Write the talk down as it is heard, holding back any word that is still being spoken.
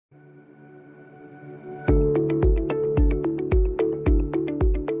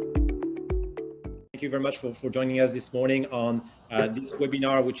thank you very much for joining us this morning on this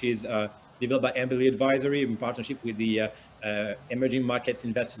webinar, which is developed by Amberley Advisory in partnership with the Emerging Markets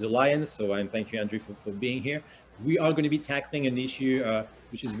Investors Alliance. So thank you, Andrew, for being here. We are going to be tackling an issue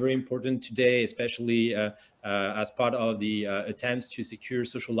which is very important today, especially as part of the attempts to secure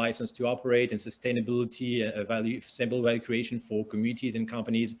social license to operate and sustainability, sustainable value creation for communities and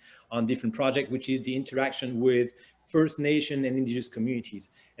companies on different projects, which is the interaction with First Nation and Indigenous communities.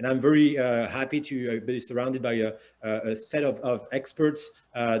 And I'm very happy to be surrounded by a set of experts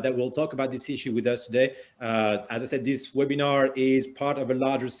that will talk about this issue with us today. As I said, this webinar is part of a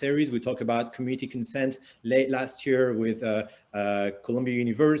larger series. We talked about community consent late last year with Columbia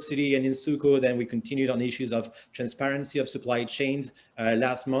University and Insuco. Then we continued on issues of transparency of supply chains.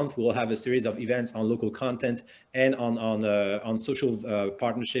 Last month, we'll have a series of events on local content and on social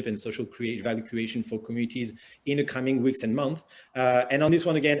partnership and social value creation for communities in the coming weeks and months. And on this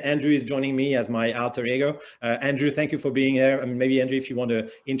one, again, Andrew is joining me as my alter ego. Andrew, thank you for being here. I mean, maybe Andrew, if you want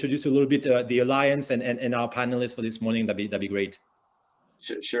to introduce a little bit the Alliance and our panelists for this morning, that'd be great.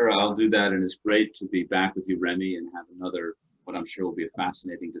 Sure, I'll do that. And it's great to be back with you, Remy, and have another, what I'm sure will be a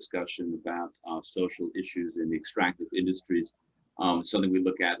fascinating discussion about social issues in the extractive industries. Something we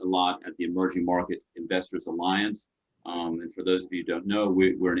look at a lot at the Emerging Market Investors Alliance. And for those of you who don't know,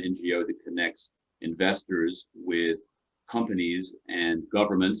 we're an NGO that connects investors with companies and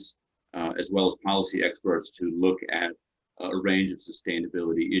governments, as well as policy experts, to look at a range of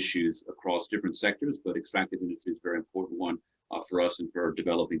sustainability issues across different sectors, but extractive industry is a very important one for us and for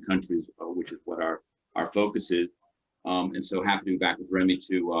developing countries, which is what our focus is. And so happy to be back with Remy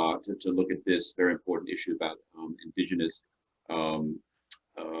to look at this very important issue about Indigenous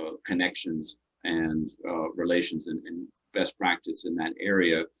connections and relations and best practice in that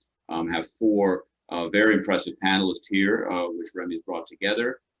area. Have four very impressive panelists here, which Remy has brought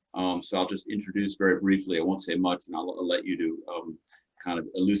together. So I'll just introduce very briefly. I won't say much, and I'll let you to kind of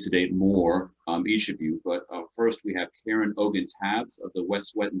elucidate more, each of you. But first, we have Karen Ogun-Tabbs of the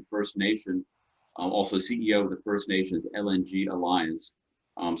Wet'suwet'en First Nation, also CEO of the First Nations LNG Alliance.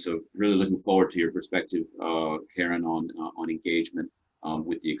 So really looking forward to your perspective, Karen, on engagement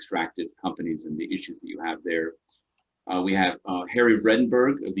with the extractive companies and the issues that you have there. We have Harry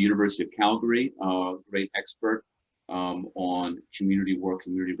Vredenberg of the University of Calgary, great expert on community work,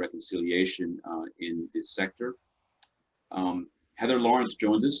 community reconciliation in this sector. Heather Lawrence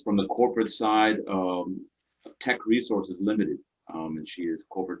joins us from the corporate side of Tech Resources Limited, and she is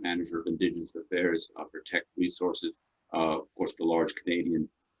corporate manager of Indigenous Affairs for Tech Resources, of course, the large Canadian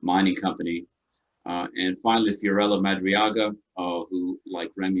mining company. And finally, Fiorella Madriaga, who,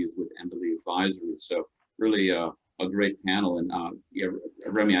 like Remy, is with Amberley Advisory. So really a great panel. And yeah,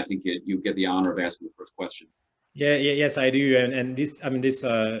 Remy, I think you get the honor of asking the first question. Yes, I do. And this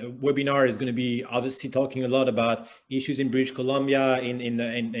webinar is going to be obviously talking a lot about issues in British Columbia,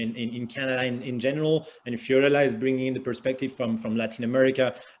 in Canada in general. And Fiorella is bringing in the perspective from Latin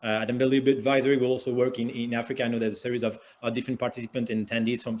America. At Amberley Advisory, we'll also work in Africa. I know there's a series of different participants and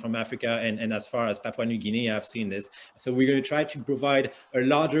attendees from Africa and as far as Papua New Guinea. I've seen this. So we're going to try to provide a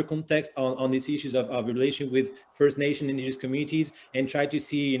larger context on these issues of relation with First Nation Indigenous communities, and try to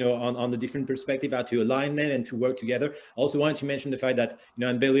see, on the different perspective, how to align them and to work together. Also wanted to mention the fact that,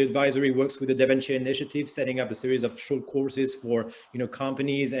 Amberley Advisory works with the Devonshire Initiative, setting up a series of short courses for,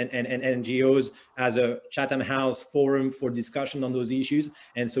 companies and NGOs as a Chatham House forum for discussion on those issues.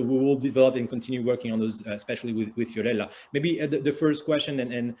 And so we will develop and continue working on those, especially with Fiorella. Maybe the first question,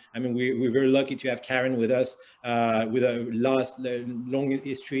 and I mean, we're very lucky to have Karen with us, with a long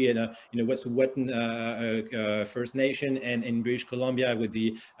history in Wet'suwet'en First Nation and in British Columbia with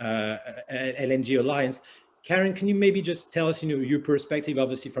the LNG Alliance. Karen, can you maybe just tell us, your perspective,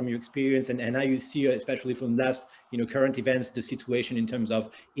 obviously from your experience, and how you see, especially from last, current events, the situation in terms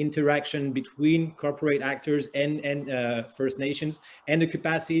of interaction between corporate actors and First Nations, and the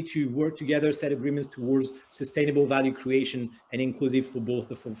capacity to work together, set agreements towards sustainable value creation and inclusive for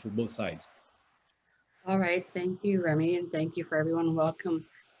both sides. All right, thank you, Remy, and thank you for everyone. Welcome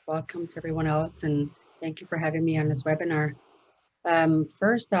to everyone else, and thank you for having me on this webinar.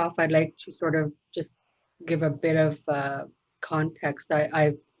 First off, I'd like to sort of just give a bit of context.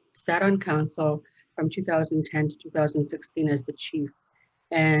 I've sat on council from 2010 to 2016 as the chief,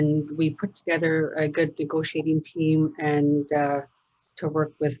 and we put together a good negotiating team and to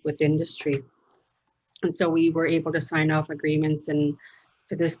work with industry. And so we were able to sign off agreements, and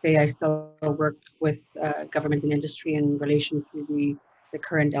to this day I still work with government and industry in relation to the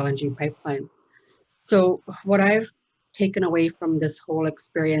current LNG pipeline. So what I've taken away from this whole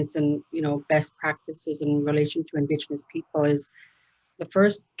experience and best practices in relation to Indigenous people is the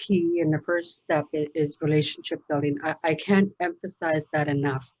first key and the first step is relationship building. I can't emphasize that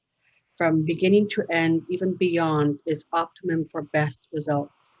enough. From beginning to end, even beyond, is optimum for best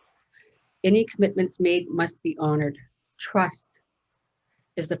results. Any commitments made must be honored. Trust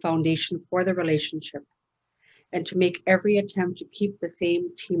is the foundation for the relationship, and to make every attempt to keep the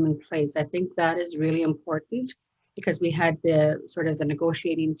same team in place. I think that is really important because we had the sort of the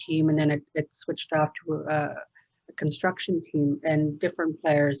negotiating team, and then it switched off to a construction team and different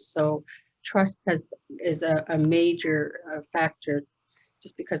players. So trust is a major factor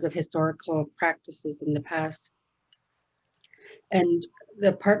just because of historical practices in the past. And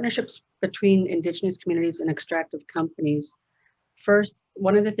the partnerships between Indigenous communities and extractive companies. First,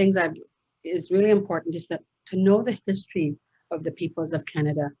 one of the things that is really important is that to know the history of the peoples of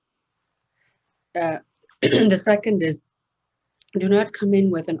Canada. The second is, do not come in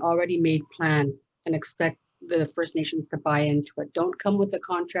with an already made plan and expect the First Nations to buy into it. Don't come with a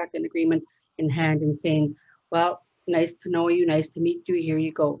contract and agreement in hand and saying, well, nice to know you, nice to meet you, here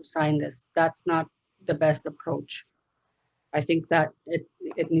you go, sign this. That's not the best approach. I think that it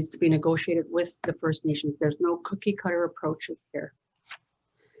needs to be negotiated with the First Nations. There's no cookie cutter approaches here.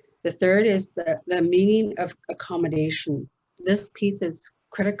 The third is the meaning of accommodation. This piece is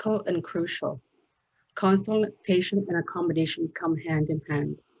critical and crucial. Consultation and accommodation come hand in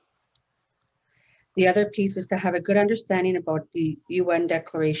hand. The other piece is to have a good understanding about the UN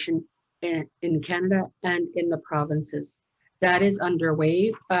declaration in Canada and in the provinces. That is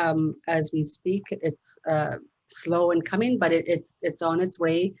underway as we speak. It's slow in coming, but it's on its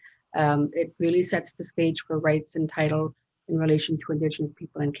way. It really sets the stage for rights and title in relation to Indigenous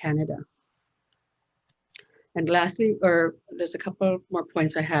people in Canada. And lastly, or there's a couple more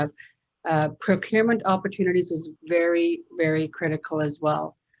points I have. Procurement opportunities is very, very critical as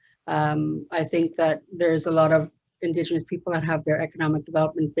well. I think that there's a lot of Indigenous people that have their economic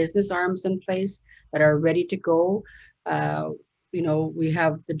development business arms in place that are ready to go. You know, we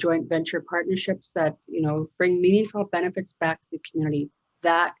have the joint venture partnerships that, you know, bring meaningful benefits back to the community.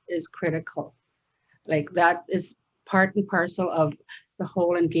 That is critical. Like that is part and parcel of the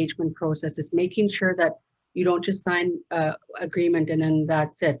whole engagement process, is making sure that you don't just sign agreement and then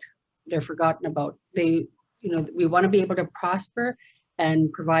that's it. They're forgotten about. They, you know, we want to be able to prosper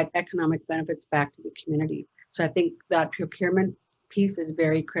and provide economic benefits back to the community. So I think that procurement piece is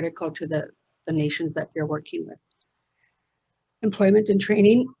very critical to the nations that you're working with. Employment and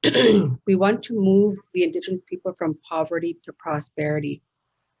training. We want to move the Indigenous people from poverty to prosperity.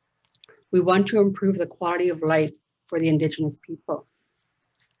 We want to improve the quality of life for the Indigenous people.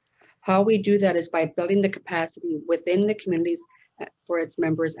 How we do that is by building the capacity within the communities for its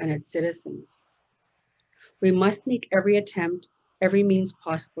members and its citizens. We must make every attempt, every means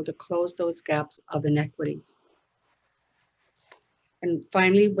possible to close those gaps of inequities. And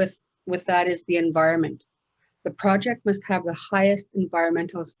finally, with that is the environment. The project must have the highest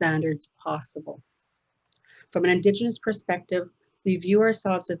environmental standards possible. From an Indigenous perspective, we view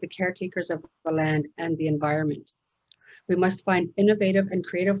ourselves as the caretakers of the land and the environment. We must find innovative and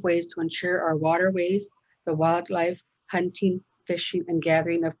creative ways to ensure our waterways, the wildlife, hunting, fishing, and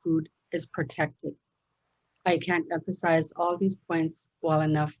gathering of food is protected. I can't emphasize all these points well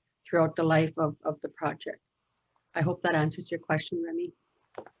enough throughout the life of the project. I hope that answers your question, Remy.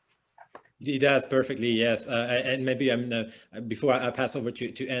 It does perfectly, yes. And maybe before I pass over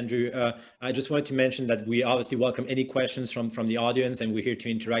to Andrew, I just wanted to mention that we obviously welcome any questions from the audience, and we're here to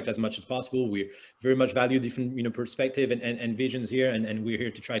interact as much as possible. We very much value different perspective and visions here, and we're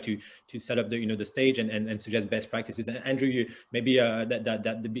here to try to set up the stage and suggest best practices. And Andrew, maybe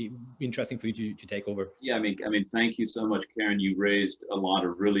that'd be interesting for you to take over. Yeah, I mean, thank you so much, Karen. You raised a lot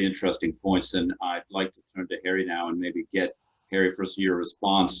of really interesting points, and I'd like to turn to Harry now and maybe get Harry for your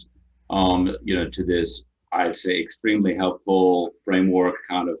response. To this, I'd say, extremely helpful framework,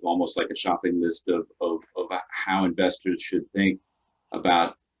 kind of almost like a shopping list of how investors should think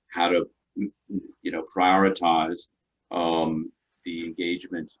about how to, prioritize the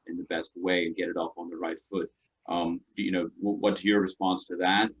engagement in the best way and get it off on the right foot. What's your response to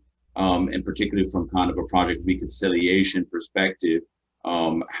that? And particularly from kind of a project reconciliation perspective,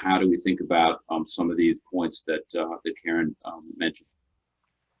 how do we think about some of these points that Karen mentioned?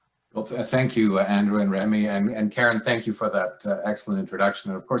 Well, thank you, Andrew and Remy, and Karen, thank you for that excellent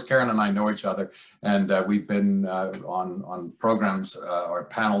introduction. And of course, Karen and I know each other, and we've been on programs or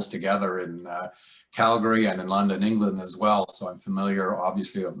panels together in Calgary and in London, England as well. So I'm familiar,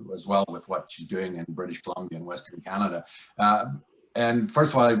 obviously, as well with what she's doing in British Columbia and Western Canada. And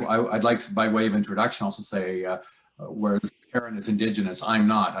first of all, I'd like to, by way of introduction, also say, whereas Karen is Indigenous. I'm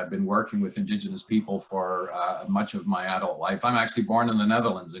not. I've been working with Indigenous people for much of my adult life. I'm actually born in the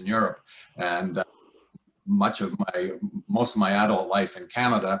Netherlands in Europe, and most of my adult life in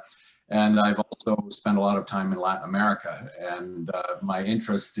Canada. And I've also spent a lot of time in Latin America, and my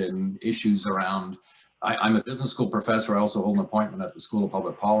interest in issues around, I'm a business school professor. I also hold an appointment at the School of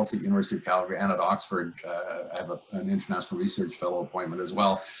Public Policy at the University of Calgary and at Oxford. I have an international research fellow appointment as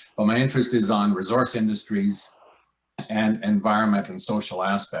well. But my interest is on resource industries and environment and social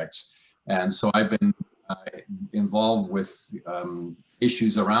aspects. And so I've been involved with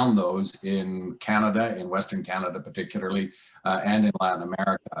issues around those in Canada, in Western Canada particularly, and in Latin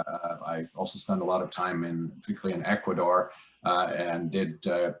America. I also spent a lot of time particularly in Ecuador, and did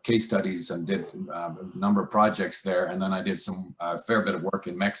case studies and did a number of projects there. And then I did some fair bit of work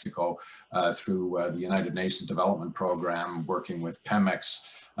in Mexico through the United Nations Development Program, working with Pemex.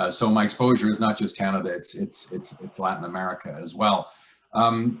 So my exposure is not just Canada, it's Latin America as well.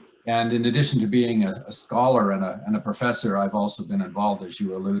 And in addition to being a scholar and a professor, I've also been involved, as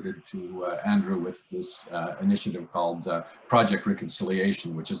you alluded to, Andrew, with this initiative called Project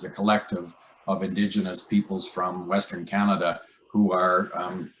Reconciliation, which is a collective of Indigenous peoples from Western Canada who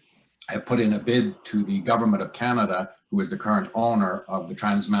have put in a bid to the government of Canada, who is the current owner of the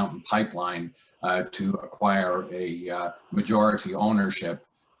Trans Mountain Pipeline, to acquire a majority ownership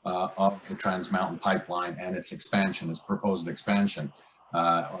of the Trans Mountain Pipeline and its expansion, its proposed expansion.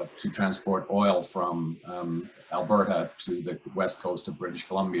 To transport oil from Alberta to the west coast of British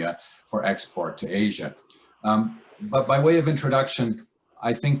Columbia for export to Asia. But by way of introduction,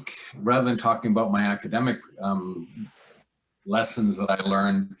 I think rather than talking about my academic lessons that I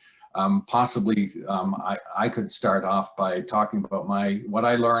learned, possibly I could start off by talking about what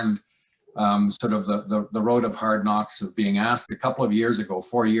I learned, sort of the road of hard knocks of being asked a couple of years ago,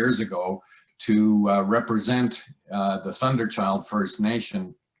 4 years ago, to represent the Thunderchild First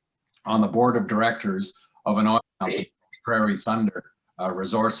Nation on the board of directors of an oil company, Prairie Thunder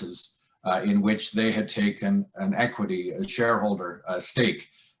Resources, in which they had taken an equity, a shareholder stake.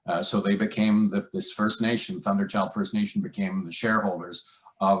 So they became, this First Nation, Thunderchild First Nation, became the shareholders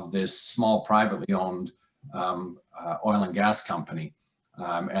of this small privately owned oil and gas company.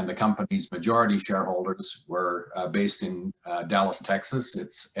 And the company's majority shareholders were based in Dallas, Texas.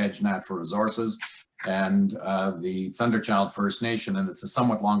 It's Edge Natural Resources and the Thunderchild First Nation. And it's a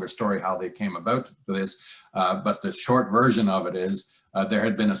somewhat longer story how they came about this. But the short version of it is there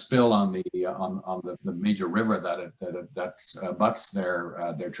had been a spill on the major river that butts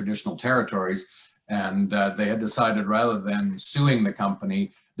their traditional territories. And they had decided, rather than suing the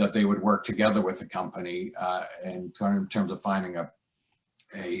company, that they would work together with the company in terms of finding a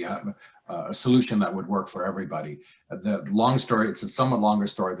solution that would work for everybody. The long story, it's a somewhat longer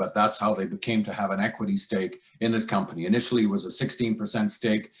story, but that's how they came to have an equity stake in this company. Initially, it was a 16%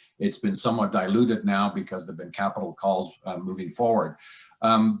 stake. It's been somewhat diluted now because there've been capital calls moving forward.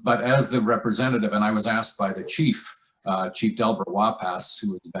 But as the representative, and I was asked by the chief, Chief Delbert Wapas,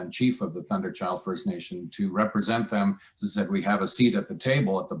 who is then chief of the Thunderchild First Nation, to represent them. As I said, we have a seat at the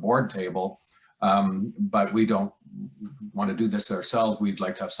table, at the board table, but we don't want to do this ourselves. We'd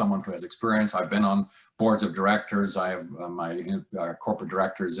like to have someone who has experience. I've been on boards of directors. I have my Corporate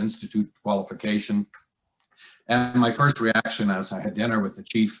Directors Institute qualification. And my first reaction, as I had dinner with the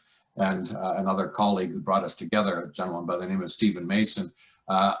chief and another colleague who brought us together, a gentleman by the name of Stephen Mason,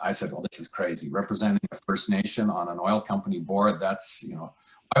 I said, well, this is crazy. Representing a First Nation on an oil company board, that's, you know,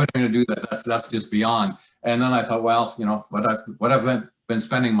 why would I going to do that? That's just beyond. And then I thought, well, you know, what I've been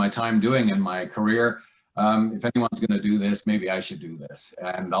spending my time doing in my career, if anyone's going to do this, maybe I should do this,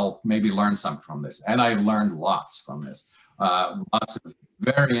 and I'll maybe learn something from this. And I've learned lots from this, lots of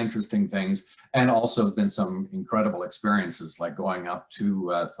very interesting things, and also been some incredible experiences, like going up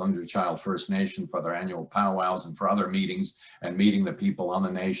to Thunderchild First Nation for their annual powwows and for other meetings, and meeting the people on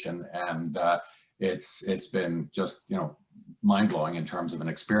the nation. And it's been just, you know, mind-blowing in terms of an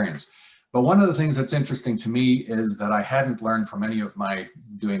experience. But one of the things that's interesting to me is that I hadn't learned from any of my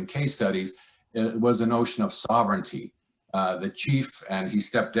doing case studies, it was the notion of sovereignty. The chief, and he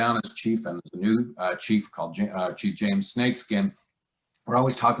stepped down as chief, and there's a new chief called Chief James Snakeskin. We're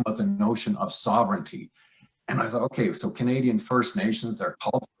always talking about the notion of sovereignty. And I thought, okay, so Canadian First Nations, they're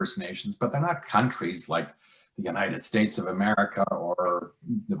called First Nations, but they're not countries like the United States of America or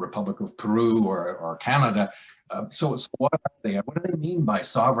the Republic of Peru or Canada. So what are they? What do they mean by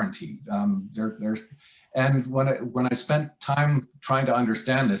sovereignty? And when I spent time trying to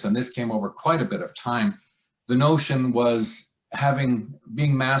understand this, and this came over quite a bit of time, the notion was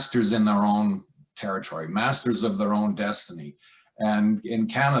being masters in their own territory, masters of their own destiny. And in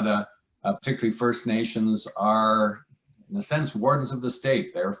Canada, particularly First Nations, are in a sense, wardens of the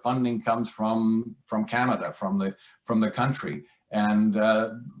state. Their funding comes from Canada, from the country. And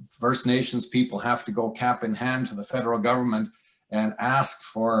First Nations people have to go cap in hand to the federal government and ask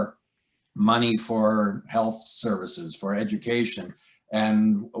for money for health services, for education.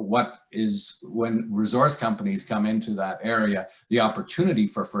 And what is, when resource companies come into that area, the opportunity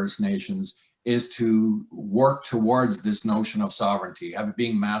for First Nations is to work towards this notion of sovereignty, of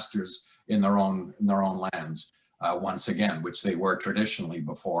being masters in their own lands, once again, which they were traditionally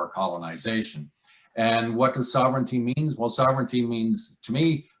before colonization. And what does sovereignty mean? Well, sovereignty means, to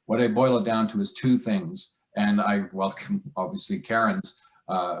me, what I boil it down to is two things. And I welcome, obviously, Karen's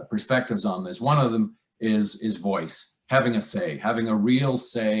perspectives on this. One of them is voice, having a say, having a real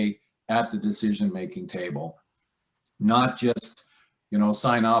say at the decision-making table, not just, you know,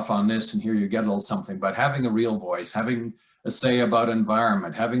 sign off on this and here you get a little something, but having a real voice, having a say about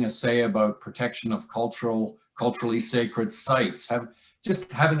environment, having a say about protection of culturally sacred sites,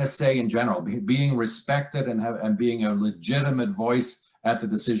 just having a say in general, being respected and being a legitimate voice at the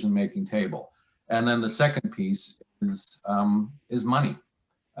decision-making table. And then the second piece is money.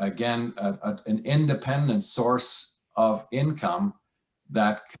 Again, an independent source of income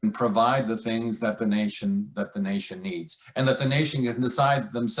that can provide the things that the nation needs, and that the nation can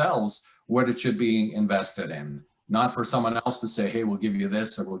decide themselves what it should be invested in. Not for someone else to say, hey, we'll give you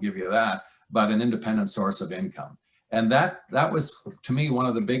this or we'll give you that, but an independent source of income. And that was, to me, one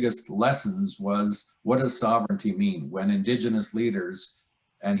of the biggest lessons was, what does sovereignty mean? When Indigenous leaders,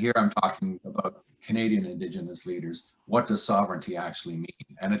 and here I'm talking about Canadian Indigenous leaders, what does sovereignty actually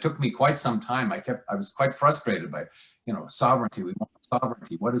mean? And it took me quite some time. I was quite frustrated by, you know, sovereignty, we want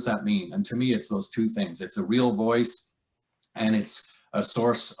sovereignty, what does that mean? And to me, it's those two things. It's a real voice and it's a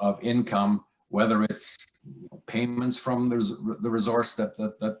source of income, whether it's, you know, payments from the resource that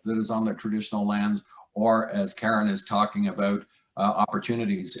is on the traditional lands, or as Karen is talking about,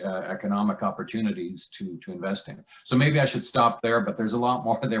 opportunities, economic opportunities to invest in. So maybe I should stop there, but there's a lot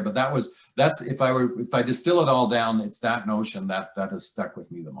more there. But if I distill it all down, it's that notion that has stuck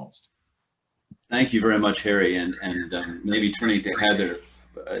with me the most. Thank you very much, Harry, and maybe turning to Heather,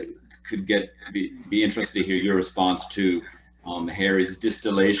 could be interested to hear your response to Harry's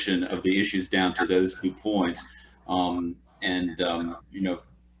distillation of the issues down to those 2 points, you know,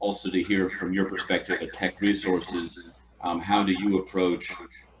 also to hear from your perspective at Tech Resources, how do you approach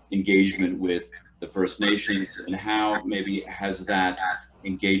engagement with the First Nations, and how maybe has that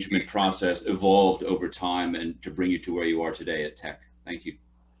engagement process evolved over time and to bring you to where you are today at Tech? Thank you.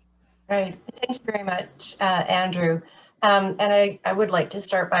 Right, thank you very much, Andrew. And I would like to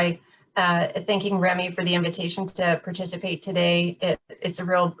start by thanking Remy for the invitation to participate today. It's a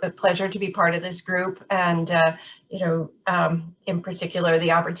real pleasure to be part of this group, and you know, in particular,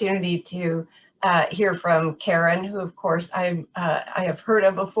 the opportunity to hear from Karen, who of course I have heard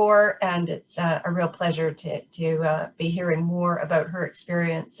of before, and it's a real pleasure to be hearing more about her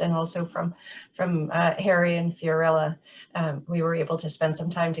experience, and also from Harry and Fiorella. We were able to spend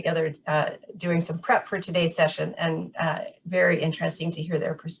some time together doing some prep for today's session, and very interesting to hear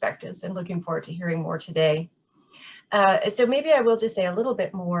their perspectives, and looking forward to hearing more today. So maybe I will just say a little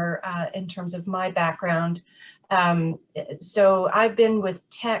bit more in terms of my background. So I've been with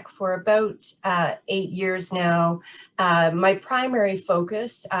Tech for about 8 years now. My primary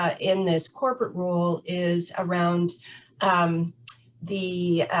focus in this corporate role is around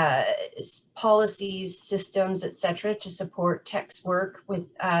the policies, systems, etc., to support Tech's work with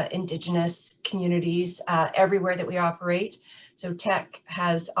Indigenous communities everywhere that we operate. So Tech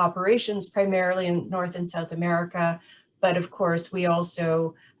has operations primarily in North and South America, but of course we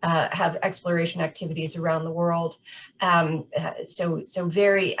also have exploration activities around the world. So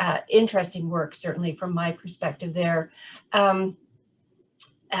very interesting work, certainly from my perspective there.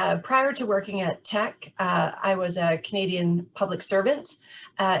 Prior to working at Tech, I was a Canadian public servant,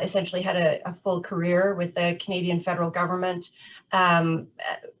 essentially had a full career with the Canadian federal government,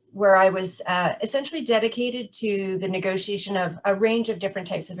 where I was essentially dedicated to the negotiation of a range of different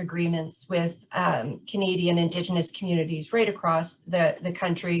types of agreements with Canadian Indigenous communities right across the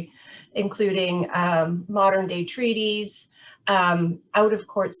country, including modern day treaties,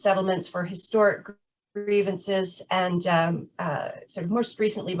 out-of-court settlements for historic grievances, and sort of most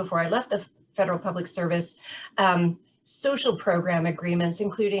recently, before I left the federal public service, social program agreements,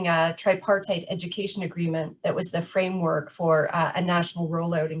 including a tripartite education agreement that was the framework for a national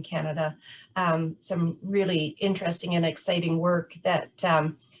rollout in Canada. Some really interesting and exciting work that,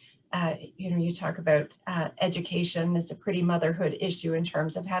 you know, you talk about education is a pretty motherhood issue in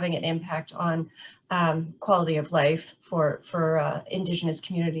terms of having an impact on quality of life for Indigenous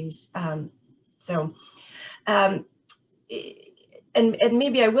communities. and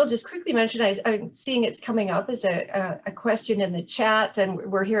maybe I will just quickly mention, I'm seeing it's coming up as a question in the chat, and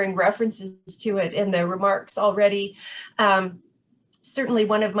we're hearing references to it in the remarks already. Certainly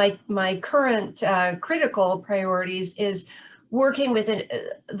one of my current critical priorities is working with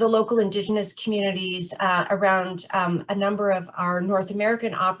the local Indigenous communities around a number of our North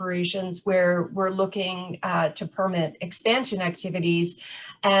American operations where we're looking to permit expansion activities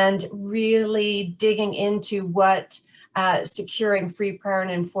and really digging into what securing free, prior,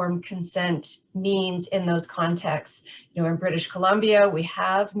 and informed consent means in those contexts. You know, in British Columbia, we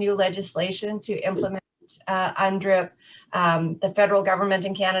have new legislation to implement UNDRIP. The federal government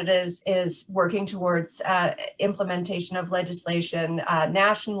in Canada is working towards implementation of legislation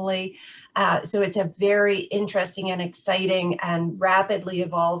nationally. So it's a very interesting and exciting and rapidly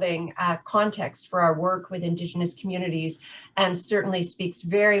evolving context for our work with Indigenous communities, and certainly speaks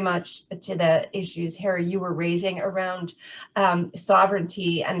very much to the issues, Harry, you were raising around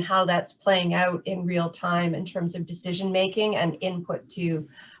sovereignty and how that's playing out in real time in terms of decision making and input to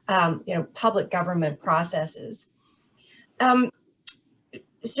public government processes.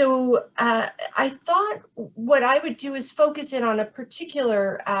 So I thought what I would do is focus in on a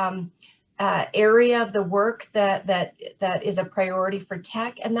particular area of the work that is a priority for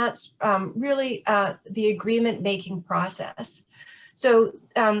TEC, and that's really the agreement making process. So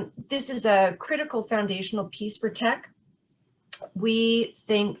this is a critical foundational piece for TEC. We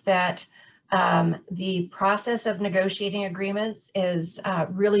think that the process of negotiating agreements is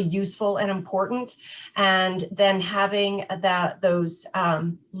really useful and important, and then having those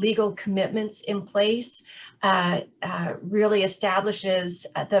legal commitments in place really establishes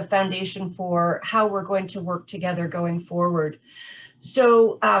the foundation for how we're going to work together going forward.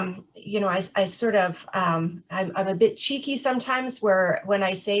 So, I sort of, I'm a bit cheeky sometimes when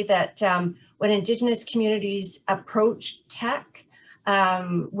I say that when Indigenous communities approach TEC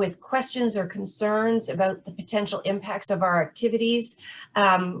with questions or concerns about the potential impacts of our activities,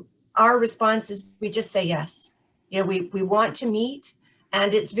 our response is we just say yes. We want to meet,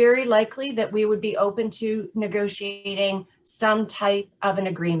 and it's very likely that we would be open to negotiating some type of an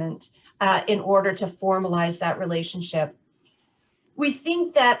agreement in order to formalize that relationship. We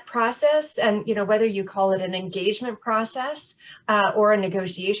think that process, and whether you call it an engagement process or a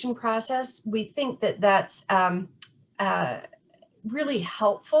negotiation process, we think that that's really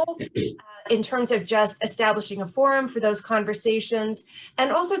helpful in terms of just establishing a forum for those conversations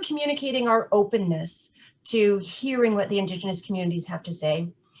and also communicating our openness to hearing what the Indigenous communities have to say.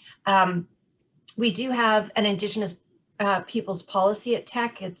 We do have an Indigenous people's policy at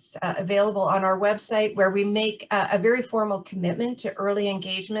TEC. It's available on our website, where we make a very formal commitment to early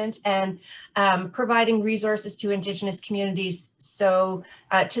engagement and providing resources to Indigenous communities, so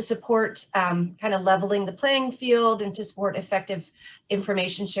to support kind of leveling the playing field and to support effective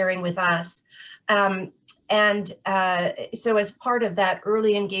information sharing with us. So as part of that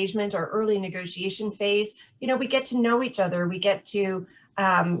early engagement or early negotiation phase, we get to know each other. We get to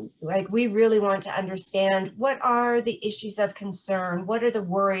we really want to understand what are the issues of concern, what are the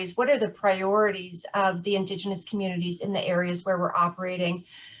worries, what are the priorities of the Indigenous communities in the areas where we're operating.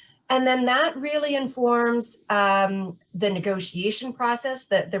 And then that really informs the negotiation process,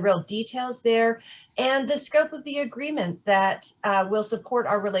 the real details there, and the scope of the agreement that will support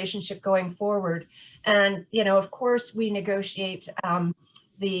our relationship going forward. And, of course, we negotiate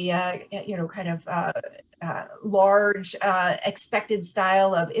large expected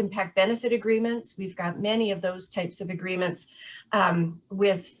style of impact benefit agreements. We've got many of those types of agreements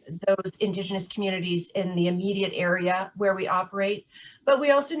with those Indigenous communities in the immediate area where we operate. But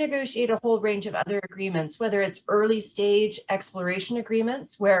we also negotiate a whole range of other agreements, whether it's early stage exploration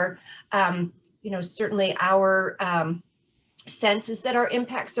agreements where, certainly our sense is that our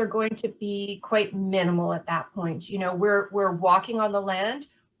impacts are going to be quite minimal at that point. We're walking on the land.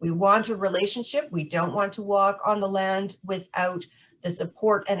 We want a relationship. We don't want to walk on the land without the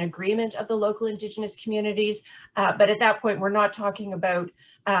support and agreement of the local Indigenous communities. But at that point, we're not talking about,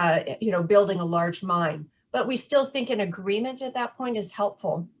 building a large mine. But we still think an agreement at that point is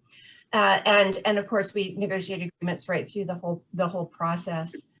helpful. And of course, we negotiate agreements right through the whole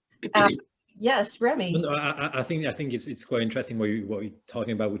process. Yes, Remy. No, I think it's quite interesting what you're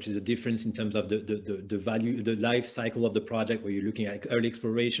talking about, which is the difference in terms of the value, the life cycle of the project, where you're looking at early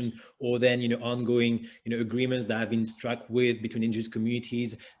exploration, or then ongoing agreements that have been struck with between Indigenous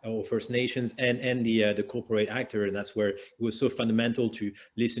communities or First Nations and the corporate actor. And that's where it was so fundamental to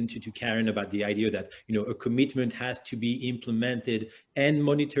listen to Karen about the idea that a commitment has to be implemented and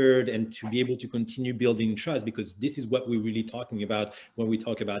monitored, and to be able to continue building trust, because this is what we're really talking about when we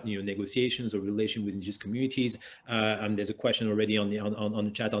talk about negotiations governance or relation with indigenous communities. And there's a question already on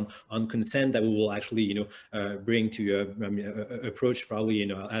the chat on consent that we will actually, bring to approach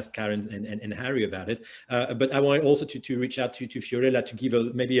probably, I'll ask Karen and Harry about it. But I want also to reach out to Fiorella to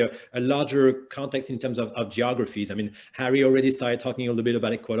give maybe a larger context in terms of geographies. I mean, Harry already started talking a little bit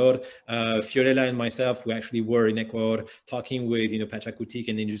about Ecuador. Fiorella and myself, we actually were in Ecuador talking with, Pachacutic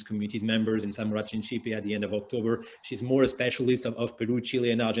and indigenous communities members in Zamora Chinchipe at the end of October. She's more a specialist of Peru,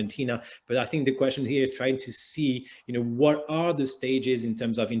 Chile, and Argentina. But I think the question here is trying to see, what are the stages in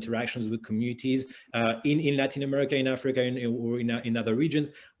terms of interactions with communities in Latin America, in Africa, or in other regions.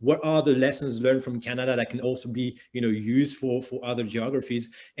 What are the lessons learned from Canada that can also be, used for other geographies?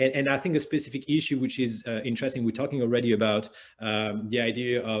 And I think a specific issue which is interesting, we're talking already about the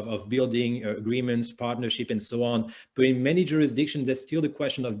idea of building agreements, partnership, and so on. But in many jurisdictions, there's still the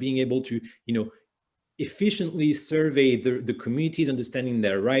question of being able to, efficiently survey the communities, understanding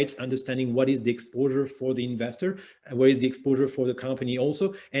their rights, understanding what is the exposure for the investor, what is the exposure for the company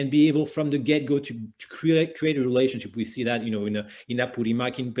also, and be able from the get-go to create a relationship. We see that, in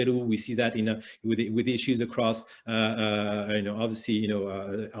Apurímac in Peru, we see that with issues across, obviously,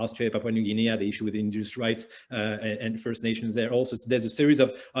 Australia, Papua New Guinea, the issue with indigenous rights and First Nations there also. So there's a series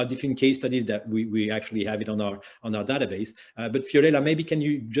of different case studies that we actually have it on our database. But Fiorella, maybe can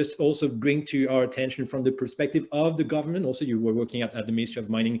you just also bring to our attention from the perspective of the government, also you were working at the Ministry of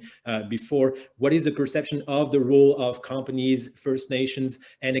Mining before, what is the perception of the role of companies, First Nations,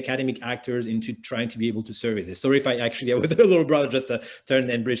 and academic actors into trying to be able to survey this? Sorry if I was a little broad, just to turn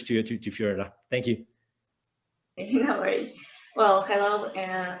and bridge to Fiorella. Thank you. No worries. Well, hello,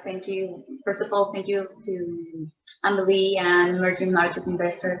 thank you. First of all, thank you to Amelie and Emerging Market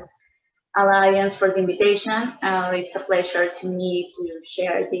Investors Alliance for the invitation. It's a pleasure to me to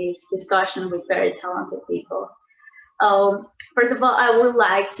share this discussion with very talented people. First of all, I would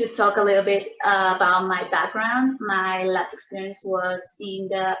like to talk a little bit about my background. My last experience was in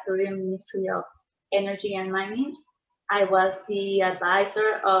the Peruvian Ministry of Energy and Mining. I was the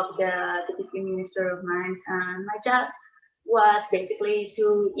advisor of the Deputy Minister of Mines, and my job was basically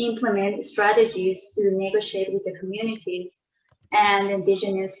to implement strategies to negotiate with the communities and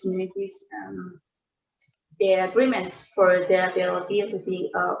indigenous communities the agreements for the availability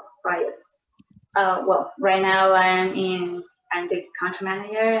of projects. Well, right now I'm the country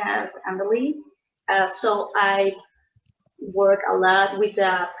manager at Amelie, so I work a lot with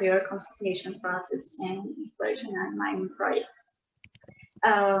the prior consultation process and exploration and mining projects.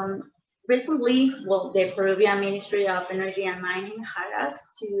 Recently, well, the Peruvian Ministry of Energy and Mining hired us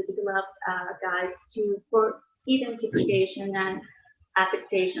to develop guides for identification and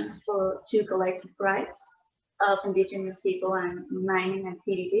affectations to collective rights of indigenous people and mining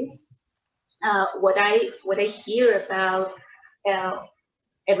activities. What I hear about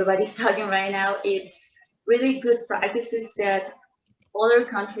everybody's talking right now, it's really good practices that other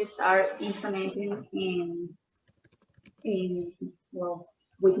countries are implementing in well,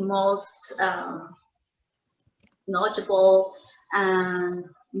 with most knowledgeable and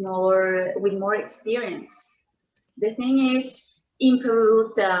with more experience. The thing is, in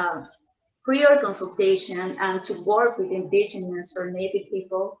Peru, the prior consultation and to work with indigenous or native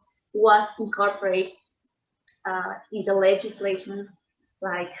people was incorporated in the legislation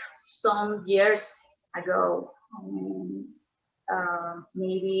like some years ago,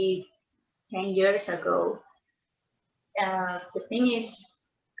 maybe 10 years ago. The thing is,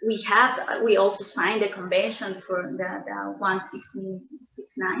 we also signed a convention for the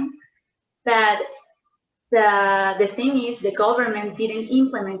 1669, but the thing is the government didn't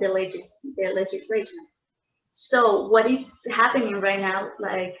implement the legislation. So what is happening right now,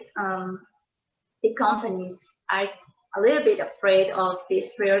 like the companies are a little bit afraid of this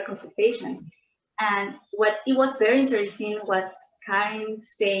prior consultation. And what it was very interesting was Karen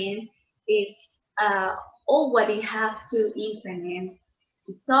saying is all what you have to implement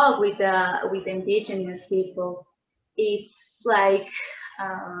to talk with indigenous people. It's like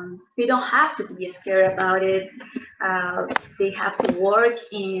they don't have to be scared about it. They have to work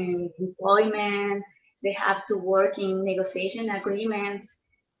in employment. They have to work in negotiation agreements.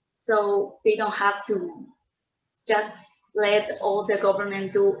 So they don't have to just let all the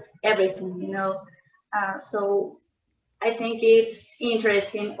government do everything, you know. So I think it's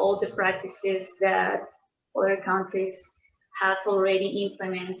interesting all the practices that other countries has already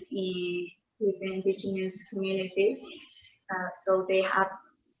implemented with the indigenous communities. So they have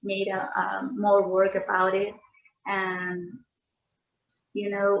made more work about it, and you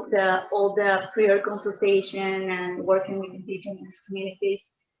know, all the prior consultation and working with indigenous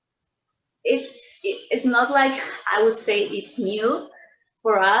communities. It's not like I would say it's new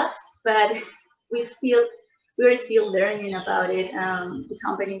for us, but we're still learning about it. The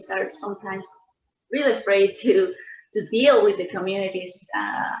companies are sometimes really afraid to deal with the communities.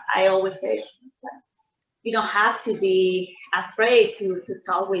 I always say you don't have to be afraid to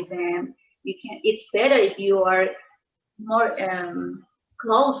talk with them. You can. It's better if you are more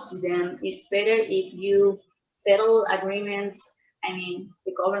close to them. It's better if you settle agreements. I mean,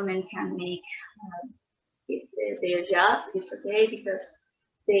 the government can make their job. It's okay because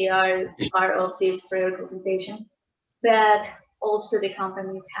they are part of this fair representation. But also the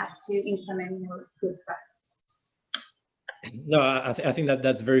companies have to implement more good practices. No, I think that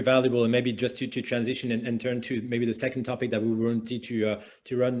that's very valuable, and maybe just to transition and turn to maybe the second topic that we wanted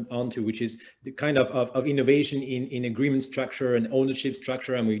to run onto, which is the kind of innovation in agreement structure and ownership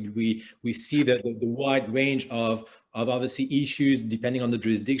structure, and we see that the wide range of obviously issues depending on the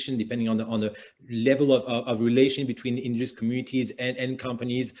jurisdiction, depending on the level of relation between indigenous communities and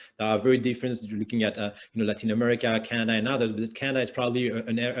companies that are very different. You're looking at Latin America, Canada, and others, but Canada is probably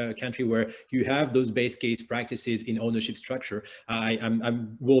a country where you have those base case practices in ownership structure. I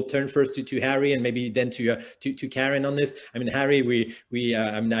will turn first to Harry and maybe then to Karen on this. I mean, Harry,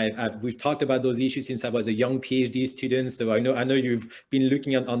 we've talked about those issues since I was a young PhD student, so I know you've been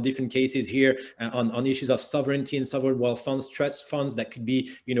looking on different cases here on issues of sovereignty and sovereign wealth funds, trust funds that could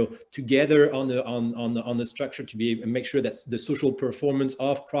be together on the structure to be make sure that the social performance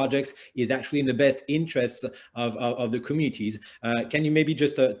of projects is actually in the best interests of the communities. Can you maybe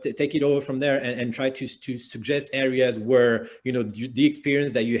just take it over from there and try to suggest areas where the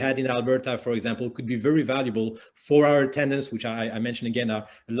experience that you had in Alberta, for example, could be very valuable for our attendants, which I mentioned again are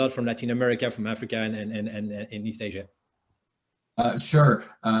a lot from Latin America, from Africa, and East Asia. Sure.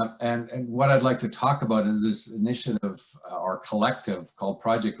 And what I'd like to talk about is this initiative or collective called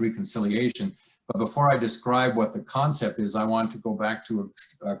Project Reconciliation. But before I describe what the concept is, I want to go back to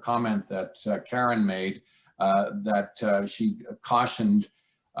a comment that Karen made, that she cautioned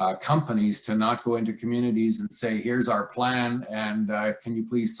companies to not go into communities and say, here's our plan, and can you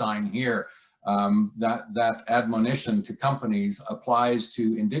please sign here? That admonition to companies applies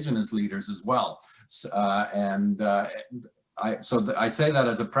to Indigenous leaders as well. I say that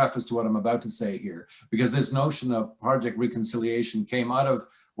as a preface to what I'm about to say here, because this notion of Project Reconciliation came out of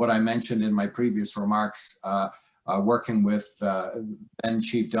what I mentioned in my previous remarks, working with then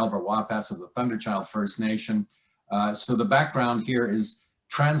Chief Delbert Wapas of the Thunderchild First Nation. So the background here is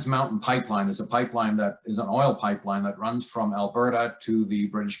Trans Mountain Pipeline is a pipeline that is an oil pipeline that runs from Alberta to the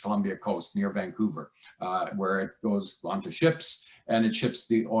British Columbia coast near Vancouver, where it goes onto ships and it ships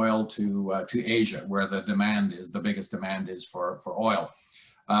the oil to Asia, where the demand is, the biggest demand is for oil.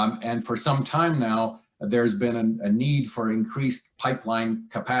 And for some time now, there's been a need for increased pipeline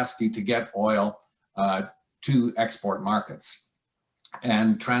capacity to get oil to export markets.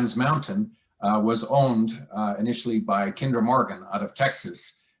 And Trans Mountain was owned initially by Kinder Morgan out of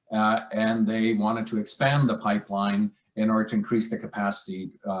Texas, and they wanted to expand the pipeline in order to increase the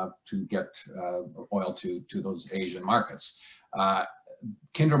capacity to get oil to those Asian markets.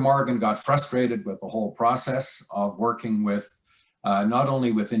 Kinder Morgan got frustrated with the whole process of working with not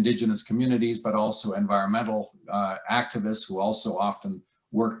only with Indigenous communities, but also environmental activists who also often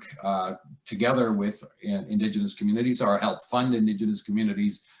work together with Indigenous communities or help fund Indigenous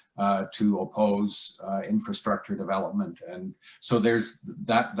communities to oppose infrastructure development. And so there's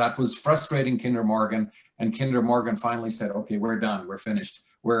that was frustrating Kinder Morgan, and Kinder Morgan finally said, okay, we're done, we're finished,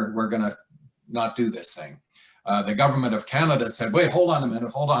 we're gonna not do this thing. The government of Canada said, wait, hold on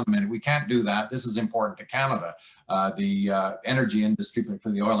a minute, we can't do that. This is important to Canada. The energy industry,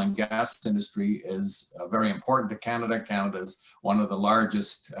 particularly the oil and gas industry, is very important to Canada. Canada's one of the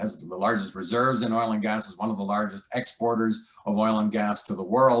largest, has the largest reserves in oil and gas, is one of the largest exporters of oil and gas to the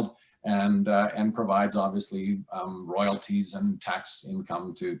world, and provides obviously royalties and tax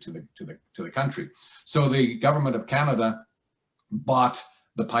income to the country. So the government of Canada bought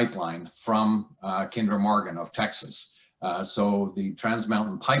the pipeline from Kinder Morgan of Texas. So the Trans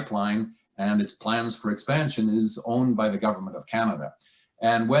Mountain Pipeline and its plans for expansion is owned by the government of Canada.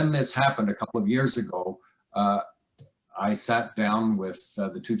 And when this happened a couple of years ago, I sat down with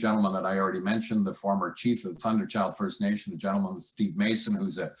the two gentlemen that I already mentioned, the former chief of Thunderchild First Nation, the gentleman Steve Mason,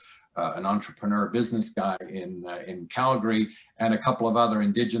 who's an entrepreneur business guy in Calgary, and a couple of other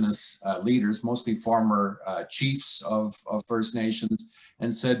Indigenous leaders, mostly former chiefs of First Nations,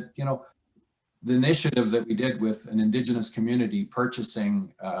 and said, the initiative that we did with an Indigenous community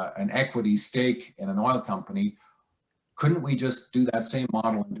purchasing an equity stake in an oil company, couldn't we just do that same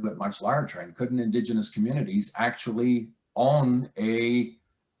model and do it much larger? And couldn't Indigenous communities actually own a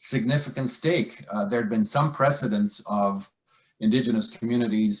significant stake? There'd been some precedents of Indigenous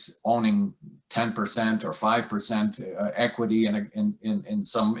communities owning 10% or 5% equity in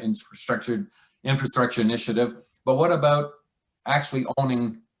some infrastructure initiative. But what about actually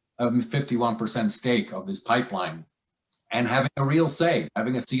owning a 51% stake of this pipeline and having a real say,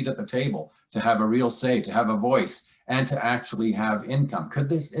 having a seat at the table, to have a real say, to have a voice, and to actually have income?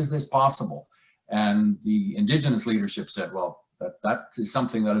 Is this possible? And the Indigenous leadership said, well, that is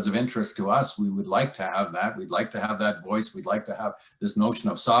something that is of interest to us. We would like to have that. We'd like to have that voice. We'd like to have this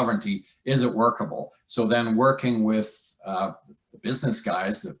notion of sovereignty. Is it workable? So then working with the business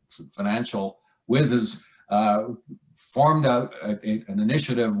guys, the financial whizzes, formed out an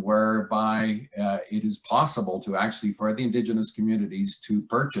initiative whereby it is possible to actually, for the Indigenous communities, to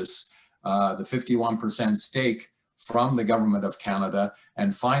purchase the 51% stake from the government of Canada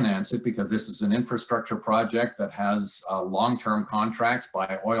and finance it, because this is an infrastructure project that has long-term contracts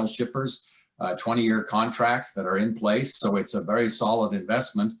by oil shippers, 20-year contracts that are in place. So it's a very solid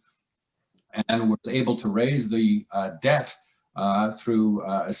investment, and was able to raise the debt through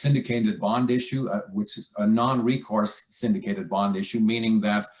a syndicated bond issue, which is a non-recourse syndicated bond issue, meaning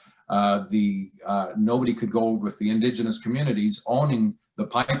that nobody could go with the Indigenous communities owning the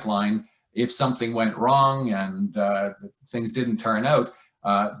pipeline. If something went wrong and things didn't turn out,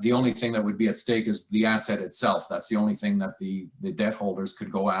 the only thing that would be at stake is the asset itself. That's the only thing that the debt holders could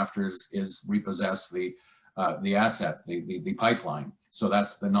go after, is repossess the asset, the pipeline. So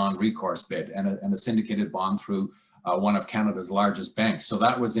that's the non-recourse bit, and a syndicated bond through one of Canada's largest banks. So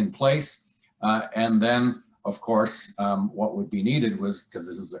that was in place. And then, of course, what would be needed was, because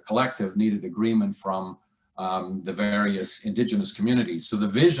this is a collective, needed agreement from the various Indigenous communities. So the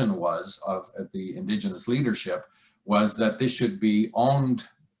vision was of the Indigenous leadership was that this should be owned,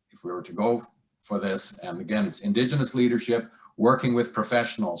 if we were to go for this, and again, it's Indigenous leadership working with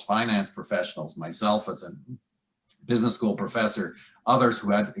professionals, finance professionals, myself as a business school professor, others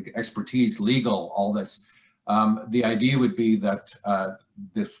who had expertise, legal, all this. The idea would be that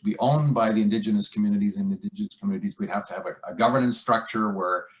this would be owned by the Indigenous communities, and Indigenous communities would have to have a governance structure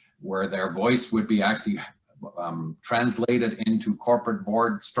where their voice would be actually translated into corporate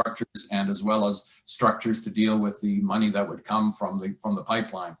board structures, and as well as structures to deal with the money that would come from the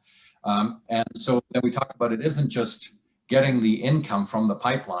pipeline. And so then we talked about, it isn't just getting the income from the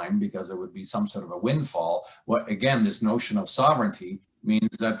pipeline, because it would be some sort of a windfall. What, again, this notion of sovereignty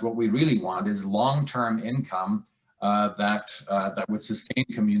means that what we really want is long-term income that would sustain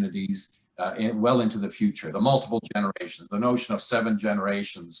communities well into the future, the multiple generations, the notion of 7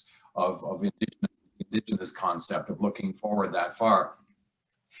 generations of Indigenous concept of looking forward that far.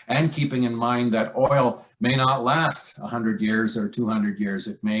 And keeping in mind that oil may not last 100 years or 200 years.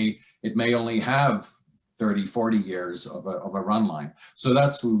 It may only have 30, 40 years of a run line. So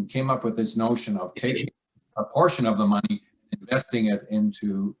that's who came up with this notion of taking a portion of the money, investing it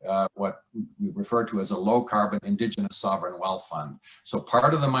into what we refer to as a low carbon Indigenous sovereign wealth fund. So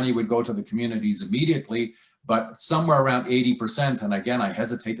part of the money would go to the communities immediately, but somewhere around 80%, and again, I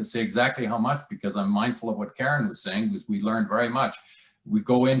hesitate to say exactly how much because I'm mindful of what Karen was saying, because we learned very much. We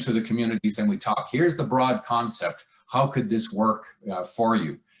go into the communities and we talk, here's the broad concept. How could this work for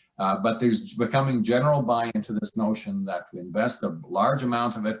you? But there's becoming general buy-in to this notion that we invest a large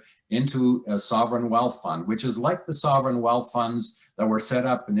amount of it into a sovereign wealth fund, which is like the sovereign wealth funds that were set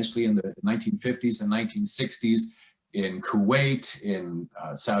up initially in the 1950s and 1960s in Kuwait, in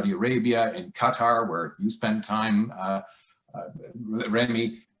Saudi Arabia, in Qatar, where you spent time,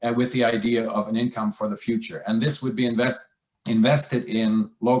 Remy, with the idea of an income for the future. And this would be invested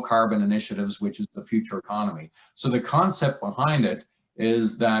in low carbon initiatives, which is the future economy. So the concept behind it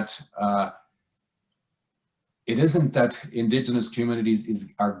is that it isn't that Indigenous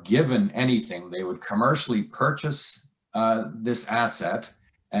communities are given anything. They would commercially purchase this asset,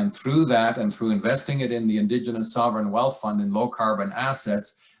 and through that, and through investing it in the Indigenous Sovereign Wealth Fund in low carbon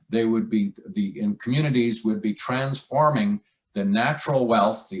assets, they would be, communities would be transforming the natural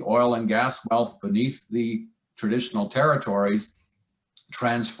wealth, the oil and gas wealth beneath the traditional territories,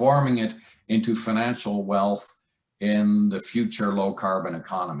 transforming it into financial wealth in the future low carbon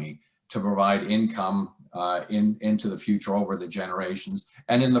economy to provide income into the future over the generations.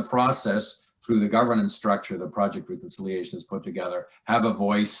 And in the process, through the governance structure that Project Reconciliation has put together, have a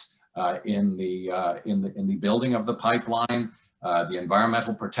voice in the building of the pipeline, the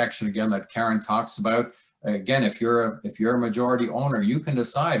environmental protection, again, that Karen talks about. Again, if you're a majority owner, you can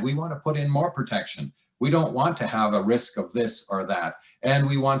decide, we want to put in more protection. We don't want to have a risk of this or that. And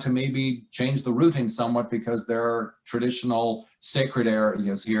we want to maybe change the routing somewhat because there are traditional sacred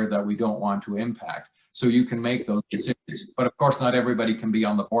areas here that we don't want to impact. so you can make those decisions. But of course, not everybody can be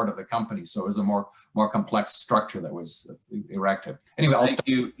on the board of the company, so it was a more complex structure that was erected. Anyway, thank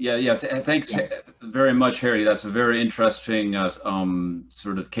you. Thanks very much, Harry. That's a very interesting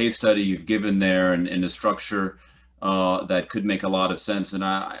sort of case study you've given there, and a structure that could make a lot of sense. And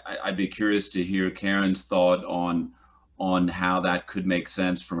I'd be curious to hear Karen's thought on how that could make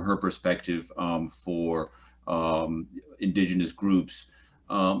sense from her perspective for Indigenous groups.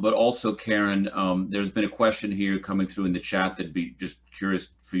 But also, Karen, there's been a question here coming through in the chat that'd be just curious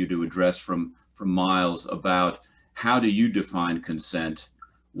for you to address from Miles about how do you define consent?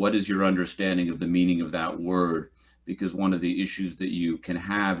 What is your understanding of the meaning of that word? Because one of the issues that you can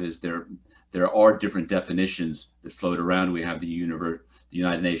have is there are different definitions that float around. We have the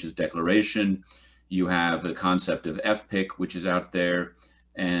United Nations Declaration. You have the concept of FPIC, which is out there,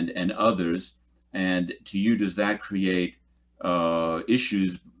 and others. And to you, does that create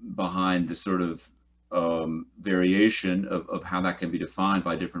issues behind the sort of variation of how that can be defined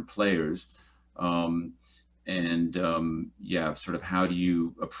by different players? Yeah, sort of how do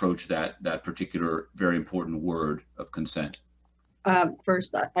you approach that particular very important word of consent?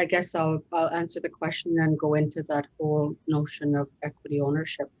 First, I guess I'll answer the question and go into that whole notion of equity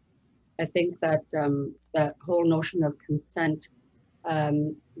ownership. I think that that whole notion of consent,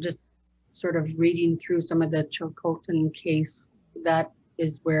 just sort of reading through some of the Chilcotin case, that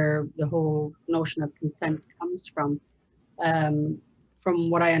is where the whole notion of consent comes from.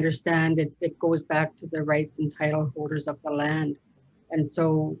 From what I understand, it goes back to the rights and title holders of the land. And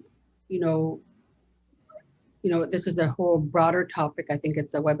so, you know, this is a whole broader topic. I think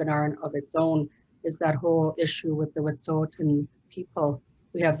it's a webinar of its own, is that whole issue with the Wet'suwet'en people.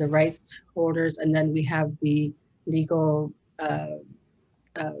 We have the rights holders, and then we have the legal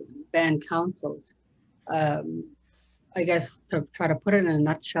band councils. I guess to try to put it in a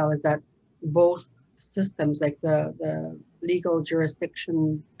nutshell is that both systems, like the legal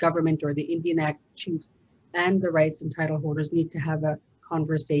jurisdiction government or the Indian Act chiefs and the rights and title holders, need to have a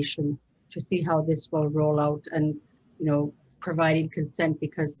conversation to see how this will roll out, and providing consent,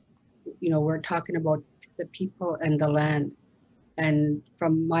 because we're talking about the people and the land. And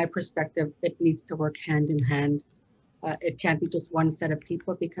from my perspective, it needs to work hand in hand. It can't be just one set of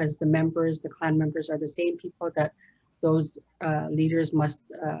people, because the clan members are the same people that those leaders must,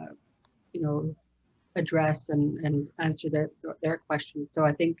 address and answer their questions. So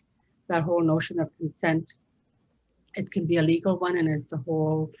I think that whole notion of consent, it can be a legal one, and it's a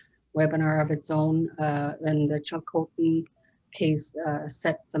whole webinar of its own. And the Chilcotin case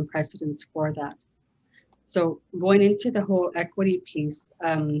set some precedents for that. So going into the whole equity piece,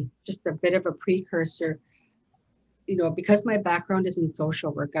 just a bit of a precursor, because my background is in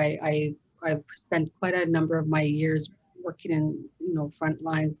social work, I've spent quite a number of my years working in, front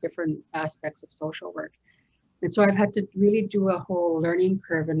lines, different aspects of social work. And so I've had to really do a whole learning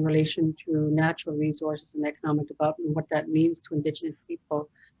curve in relation to natural resources and economic development, what that means to Indigenous people,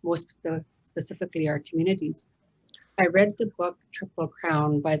 most specifically our communities. I read the book Triple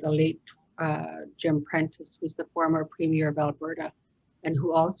Crown by the late Jim Prentice, who's the former Premier of Alberta, and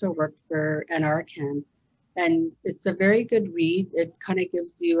who also worked for NRCan. And it's a very good read. It kind of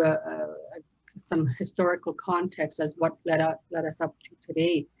gives you some historical context as what led us up to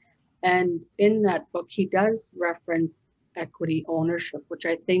today. And in that book, he does reference equity ownership, which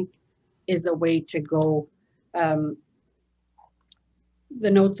I think is a way to go. The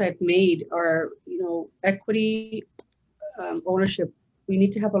notes I've made are, equity ownership. We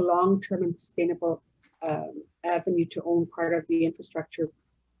need to have a long-term and sustainable avenue to own part of the infrastructure.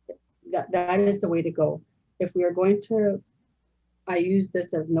 That is the way to go. If we are going to, I use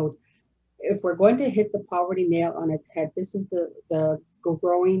this as note, if we're going to hit the poverty nail on its head, this is the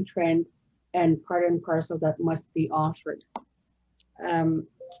growing trend and part and parcel that must be offered.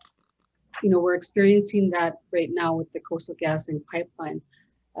 We're experiencing that right now with the Coastal GasLink pipeline.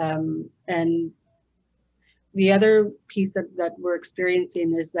 And the other piece that we're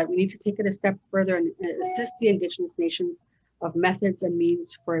experiencing is that we need to take it a step further and assist the Indigenous nations of methods and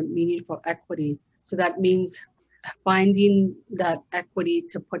means for meaningful equity. So that means finding that equity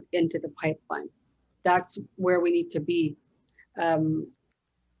to put into the pipeline. That's where we need to be.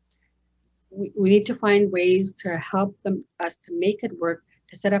 We need to find ways to help us to make it work.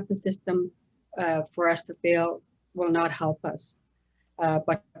 To set up a system for us to fail will not help us.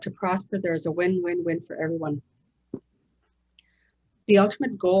 But to prosper, there's a win-win-win for everyone. The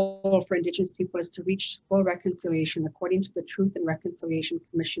ultimate goal for Indigenous people is to reach full reconciliation according to the Truth and Reconciliation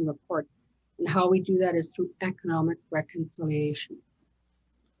Commission report. And how we do that is through economic reconciliation.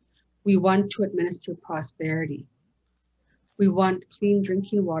 We want to administer prosperity. We want clean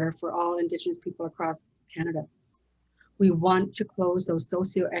drinking water for all Indigenous people across Canada. We want to close those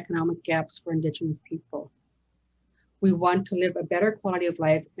socioeconomic gaps for Indigenous people. We want to live a better quality of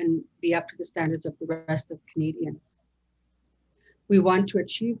life and be up to the standards of the rest of Canadians. We want to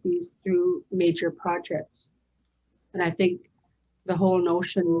achieve these through major projects. And I think the whole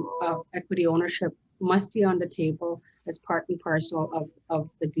notion of equity ownership must be on the table as part and parcel of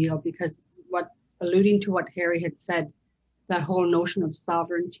the deal, because alluding to what Harry had said, that whole notion of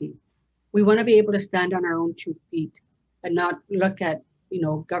sovereignty, we want to be able to stand on our own 2 feet and not look at,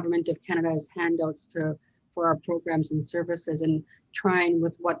 Government of Canada as handouts for our programs and services, and trying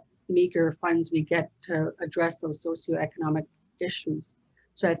with what meager funds we get to address those socioeconomic issues.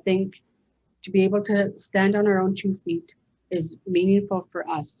 So I think to be able to stand on our own 2 feet is meaningful for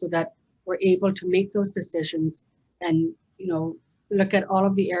us, so that we're able to make those decisions and, look at all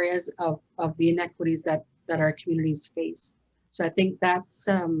of the areas of the inequities that our communities face. So I think that's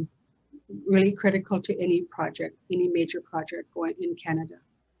really critical to any project, any major project going in Canada.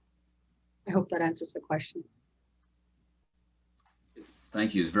 I hope that answers the question.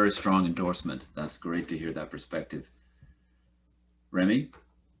 Thank you. It's a very strong endorsement. That's great to hear that perspective. Remy?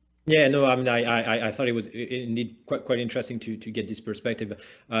 Yeah, no, I mean, I thought it was indeed quite interesting to get this perspective.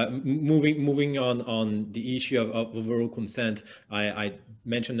 Moving on the issue of overall consent, I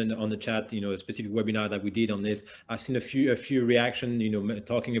mentioned on the chat, a specific webinar that we did on this. I've seen a few reactions,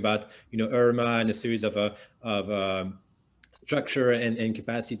 talking about, IRMA and a series of structure and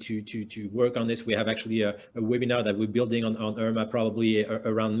capacity to work on this. We have actually a webinar that we're building on IRMA probably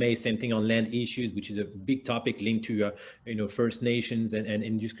around May. Same thing on land issues, which is a big topic linked to First Nations and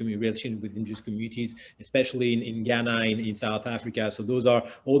Indigenous relations with Indigenous communities, especially in Ghana, in South Africa. So those are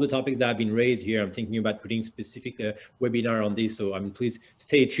all the topics that have been raised here. I'm thinking about putting specific webinar on this. So please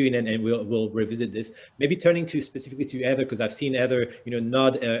stay tuned and we'll revisit this. Maybe turning to specifically to Heather, because I've seen Heather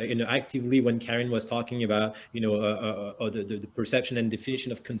nod actively when Karen was talking about the perception and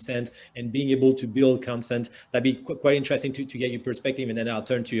definition of consent and being able to build consent. That'd be quite interesting to get your perspective, and then I'll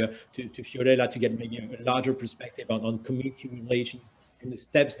turn to Fiorella to get maybe a larger perspective on community relations and the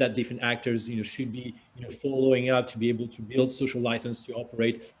steps that different actors should be following up to be able to build social license to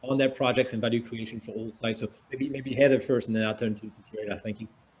operate on their projects and value creation for all sides. So maybe Heather first, and then I'll turn to Fiorella. Thank you.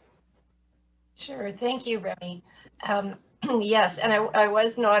 Sure, thank you, Remy. Yes, and I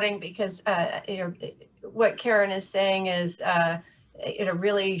was nodding because what Karen is saying is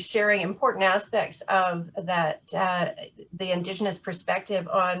really sharing important aspects of that the Indigenous perspective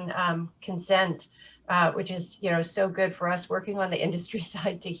on consent, which is so good for us working on the industry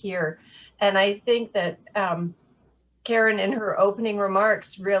side to hear. And I think that Karen, in her opening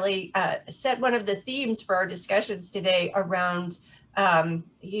remarks, really set one of the themes for our discussions today around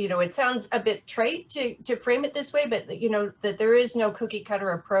it sounds a bit trite to frame it this way, but that there is no cookie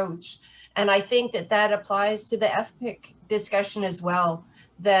cutter approach. And I think that applies to the FPIC discussion as well,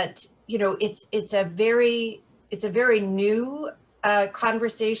 that it's a very new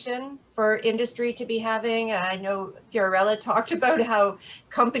conversation for industry to be having. I know Fiorella talked about how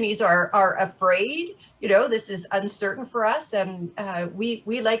companies are afraid, this is uncertain for us, and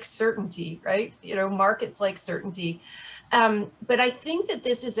we like certainty, right? Markets like certainty. But I think that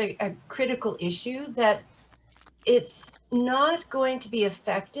this is a critical issue, that it's not going to be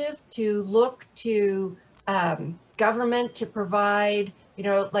effective to look to government to provide,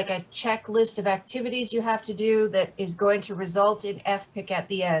 like a checklist of activities you have to do that is going to result in FPIC at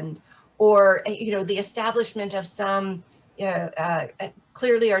the end, or, the establishment of some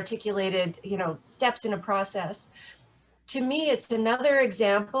clearly articulated, steps in a process. To me, it's another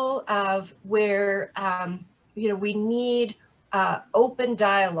example of where we need open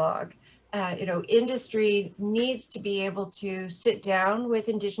dialogue. Industry needs to be able to sit down with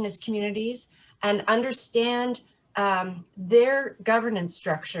Indigenous communities and understand their governance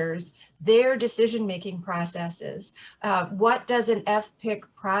structures, their decision-making processes. What does an FPIC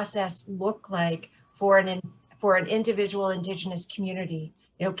process look like for an individual Indigenous community?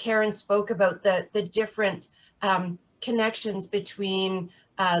 Karen spoke about the different connections between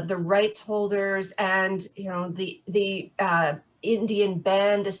the rights holders and the Indian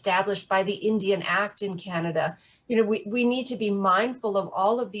band established by the Indian Act in Canada. We need to be mindful of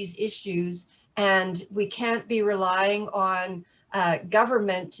all of these issues, and we can't be relying on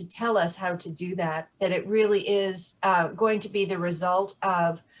government to tell us how to do that. That it really is going to be the result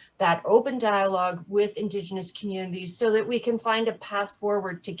of that open dialogue with Indigenous communities, so that we can find a path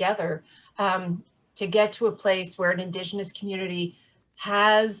forward together to get to a place where an Indigenous community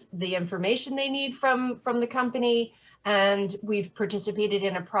has the information they need from the company, and we've participated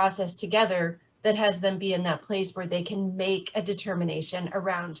in a process together that has them be in that place where they can make a determination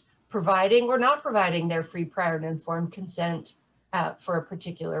around providing or not providing their free, prior, and informed consent for a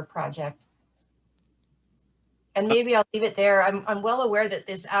particular project. And maybe I'll leave it there. I'm well aware that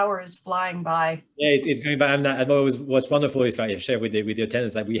this hour is flying by. Yeah, it's going back. I know it was wonderful if I share with the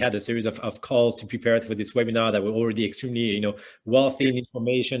attendants that we had a series of calls to prepare for this webinar that were already extremely, wealthy in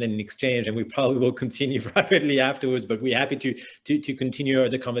information and in exchange, and we probably will continue rapidly afterwards. But we're happy to continue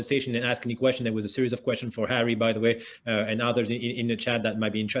the conversation and ask any question. There was a series of questions for Harry, by the way, and others in the chat that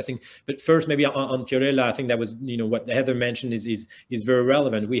might be interesting. But first, maybe on Fiorella, I think that was, what Heather mentioned is very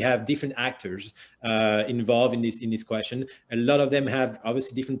relevant. We have different actors involved in this question. A lot of them have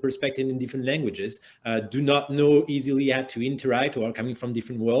obviously different perspectives in different languages. Do not know easily how to interact, or are coming from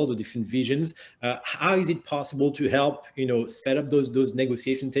different worlds or different visions. How is it possible to help, set up those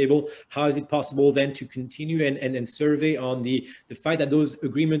negotiation table? How is it possible then to continue and survey on the fact that those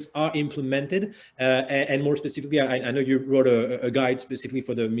agreements are implemented? And more specifically, I know you wrote a guide specifically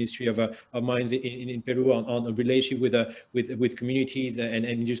for the Ministry of Mines in Peru on a relationship with communities and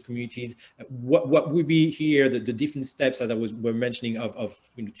indigenous communities. What would be here the different steps, as we're mentioning, of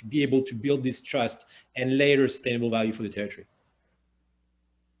to be able to build this trust and later sustainable value for the territory?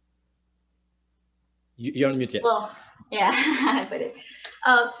 You're on mute, yes. Well, yeah, but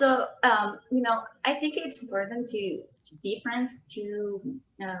I think it's important to difference two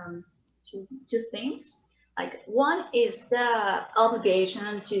things. Like, one is the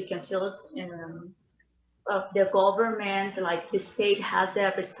obligation to consult of the government, like the state has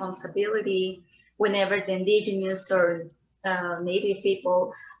the responsibility whenever the indigenous or native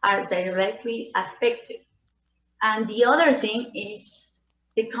people are directly affected. And the other thing is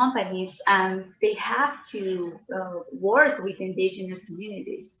the companies, and they have to work with indigenous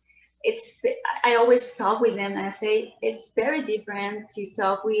communities. I always talk with them and I say it's very different to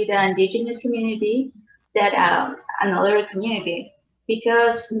talk with an indigenous community than another community,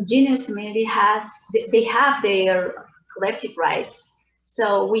 because indigenous community have their collective rights.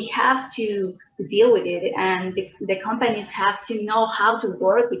 So we have to deal with it, and the companies have to know how to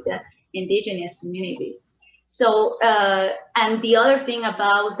work with the indigenous communities. So, and the other thing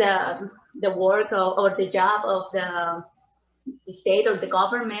about the work or the job of the state or the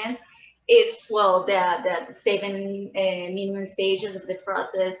government is, well, the 7 minimum stages of the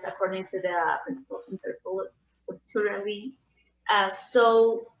process according to the principles interculturally.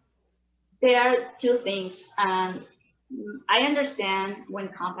 So there are two things. I understand when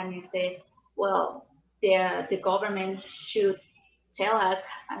companies say, well, the government should tell us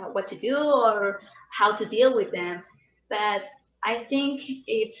what to do or how to deal with them. But I think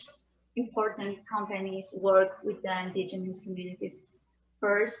it's important companies work with the indigenous communities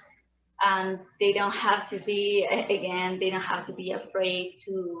first, and they don't have to be, again, they don't have to be afraid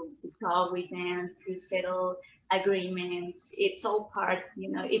to talk with them, to settle agreements. It's all part,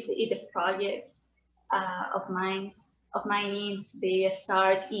 if the projects of mining, they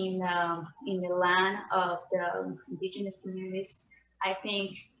start in the land of the indigenous communities. I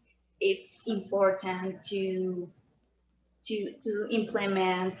think it's important to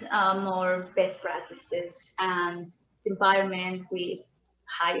implement more best practices and environment with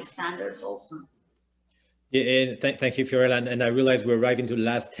high standards also. Yeah, thank you, Fiorella. And I realize we're arriving to the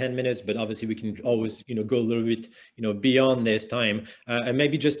last 10 minutes, but obviously we can always, go a little bit, beyond this time. And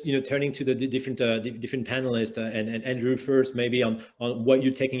maybe just, turning to the different panelists, and Andrew first, maybe on what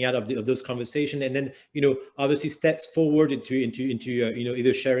you're taking out of those conversations, and then, obviously steps forward into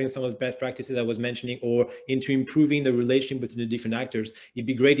either sharing some of the best practices I was mentioning, or into improving the relationship between the different actors. It'd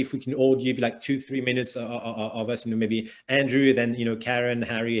be great if we can all give like 2-3 minutes of us, maybe Andrew, then, Karen,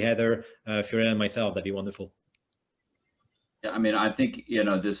 Harry, Heather, Fiorella, and myself. That'd be wonderful. Yeah, I mean, I think,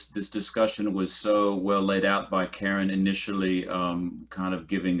 this discussion was so well laid out by Karen initially, kind of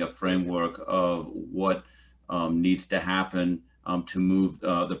giving a framework of what needs to happen to move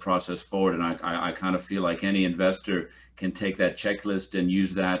the process forward. And I kind of feel like any investor can take that checklist and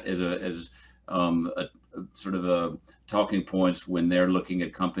use that as a sort of a talking points when they're looking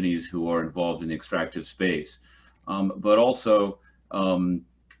at companies who are involved in the extractive space. But also,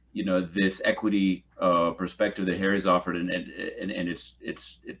 this equity perspective that Harry's offered, and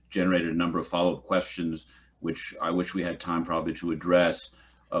it generated a number of follow-up questions, which I wish we had time probably to address,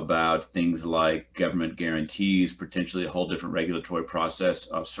 about things like government guarantees, potentially a whole different regulatory process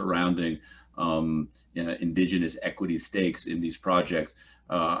surrounding indigenous equity stakes in these projects.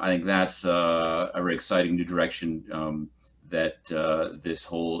 I think that's a very exciting new direction that this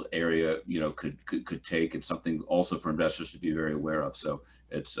whole area, could take, and something also for investors to be very aware of. So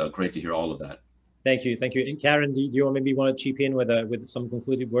it's great to hear all of that. Thank you. And Karen, do you maybe want to chip in with some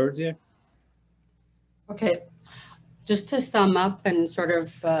concluded words here? Okay, just to sum up and sort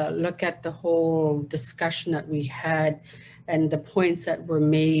of look at the whole discussion that we had and the points that were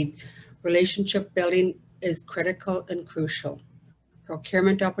made, relationship building is critical and crucial.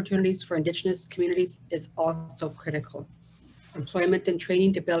 Procurement opportunities for Indigenous communities is also critical. Employment and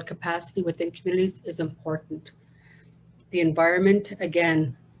training to build capacity within communities is important. The environment,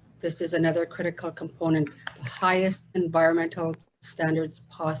 again, this is another critical component, the highest environmental standards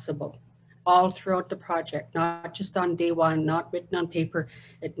possible, all throughout the project, not just on day one, not written on paper.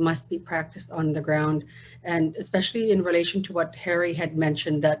 It must be practiced on the ground. And especially in relation to what Harry had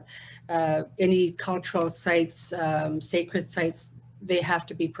mentioned, that any cultural sites, sacred sites, they have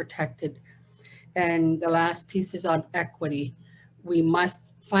to be protected. And the last piece is on equity. We must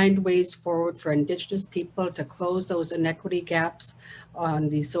find ways forward for Indigenous people to close those inequity gaps on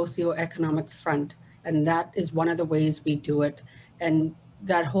the socioeconomic front. And that is one of the ways we do it. And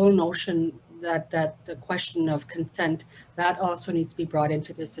that whole notion that the question of consent, that also needs to be brought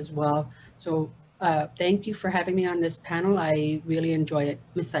into this as well. So thank you for having me on this panel. I really enjoyed it.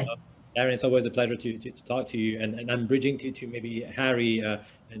 Misai. Darren, it's always a pleasure to talk to you. And I'm bridging to maybe Harry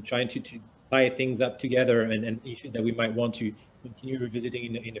and trying to tie things up together and issues that we might want to continue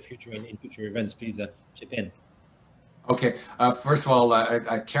revisiting in the future and in future events. Please chip in. Okay, first of all,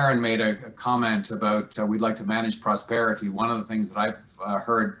 Karen made a comment about we'd like to manage prosperity. One of the things that I've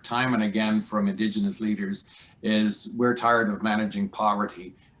heard time and again from Indigenous leaders is we're tired of managing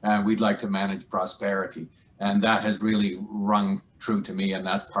poverty and we'd like to manage prosperity. And that has really rung true to me, and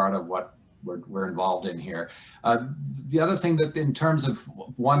that's part of what we're involved in here. The other thing that in terms of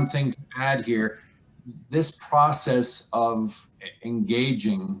one thing to add here, this process of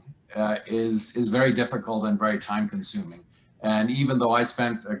engaging is very difficult and very time consuming. And even though I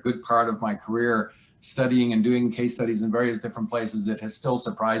spent a good part of my career studying and doing case studies in various different places, it has still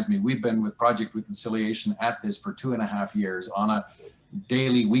surprised me. We've been with Project Reconciliation at this for 2.5 years on a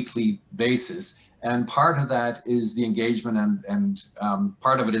daily, weekly basis. And part of that is the engagement and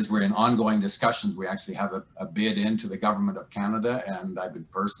part of it is we're in ongoing discussions. We actually have a bid into the Government of Canada, and I've been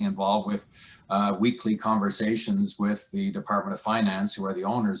personally involved with weekly conversations with the Department of Finance, who are the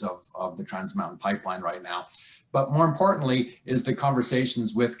owners of the Trans Mountain Pipeline right now. But more importantly is the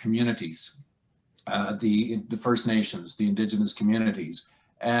conversations with communities, the First Nations, the Indigenous communities.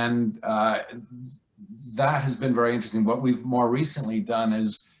 And that has been very interesting. What we've more recently done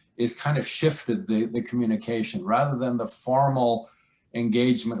is kind of shifted the communication. Rather than the formal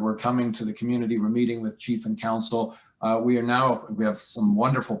engagement, we're coming to the community, we're meeting with chief and council. We have some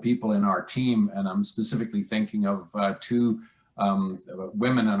wonderful people in our team, and I'm specifically thinking of two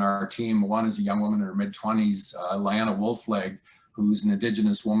women on our team. One is a young woman in her mid-20s, Lyanna Wolfleg, who's an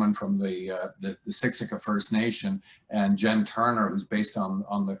Indigenous woman from the Siksika First Nation, and Jen Turner, who's based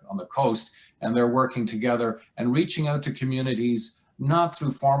on the coast. And they're working together and reaching out to communities, not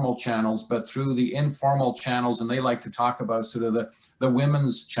through formal channels, but through the informal channels. And they like to talk about sort of the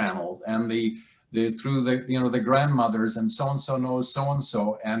women's channels and through the grandmothers, and so knows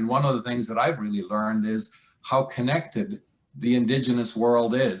so-and-so. And one of the things that I've really learned is how connected the Indigenous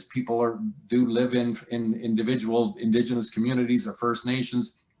world is. People do live in individual Indigenous communities or First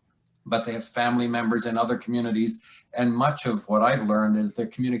Nations, but they have family members in other communities. And much of what I've learned is the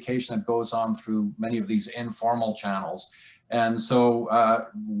communication that goes on through many of these informal channels. And so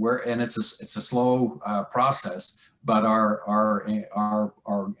it's a slow process, but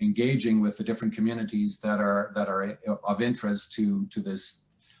our engaging with the different communities that are of interest to this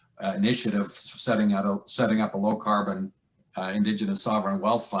initiative, setting up a low carbon Indigenous Sovereign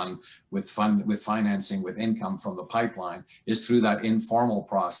Wealth Fund with financing with income from the pipeline, is through that informal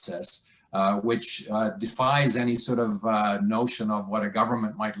process, which defies any sort of notion of what a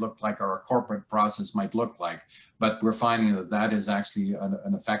government might look like or a corporate process might look like. But we're finding that is actually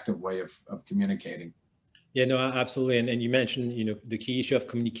an effective way of communicating. Yeah, no, absolutely. And you mentioned, the key issue of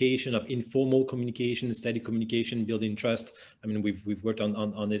communication, of informal communication, steady communication, building trust. I mean, we've worked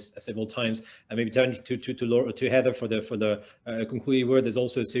on this several times. And maybe turning to Heather for the concluding word. There's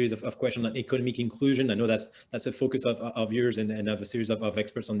also a series of questions on economic inclusion. I know that's a focus of yours and of a series of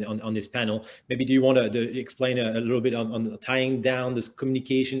experts on this panel. Maybe do you want to explain a little bit on tying down this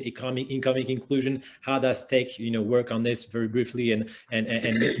communication, economic inclusion? How does tech work on this very briefly, and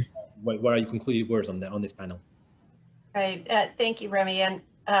what are your concluding words on this panel? Right. Thank you, Remy. And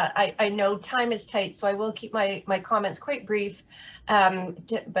I know time is tight, so I will keep my comments quite brief.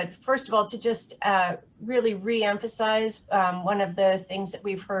 But first of all, to just really re-emphasize one of the things that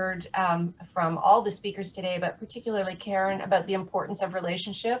we've heard from all the speakers today, but particularly Karen, about the importance of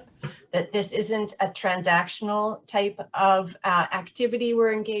relationship, that this isn't a transactional type of activity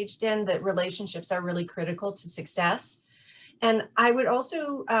we're engaged in, that relationships are really critical to success. And I would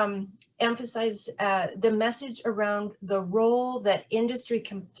also emphasize the message around the role that industry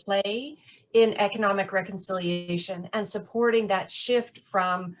can play in economic reconciliation and supporting that shift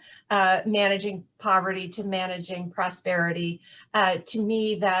from managing poverty to managing prosperity. To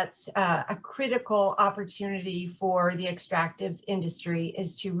me, that's a critical opportunity for the extractives industry,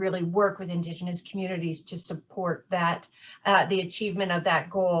 is to really work with Indigenous communities to support that, the achievement of that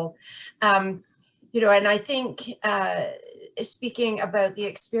goal. You know, and I think speaking about the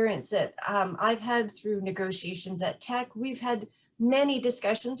experience that I've had through negotiations at Tech, we've had many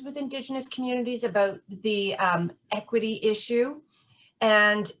discussions with Indigenous communities about the equity issue.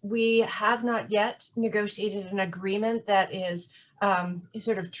 And we have not yet negotiated an agreement that is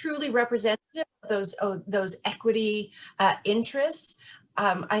sort of truly representative of those equity interests.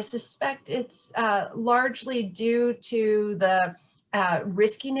 I suspect it's largely due to the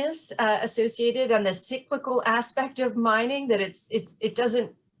riskiness associated and the cyclical aspect of mining, that it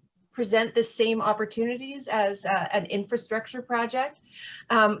doesn't present the same opportunities as an infrastructure project.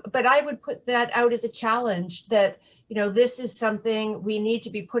 But I would put that out as a challenge, that, you know, this is something we need to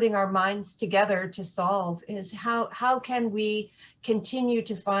be putting our minds together to solve, is how can we continue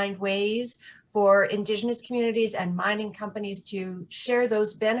to find ways for Indigenous communities and mining companies to share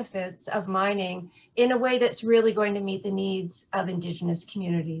those benefits of mining in a way that's really going to meet the needs of Indigenous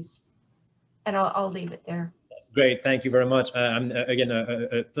communities. And I'll leave it there. That's great. Thank you very much.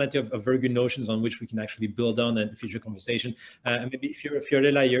 Again, plenty of very good notions on which we can actually build on in future conversation. Maybe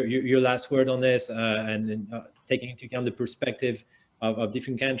Fiorella, your last word on this, and taking into account the perspective of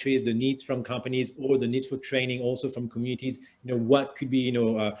different countries, the needs from companies, or the needs for training also from communities. You know, what could be, you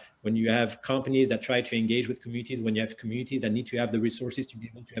know, when you have companies that try to engage with communities, when you have communities that need to have the resources to be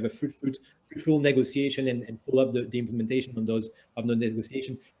able to have a fruitful negotiation and pull up the implementation on those of the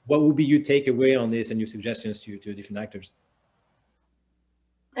negotiation. What would be your takeaway on this and your suggestions to different actors?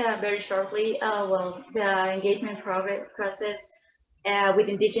 Very shortly, well, the engagement process with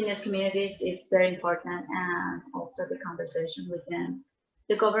Indigenous communities is very important, and also the conversation with them.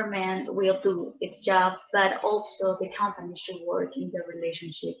 The government will do its job, but also the company should work in the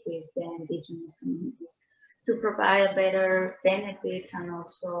relationship with the Indigenous communities to provide better benefits and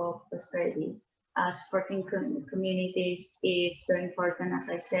also prosperity. Supporting communities is very important. As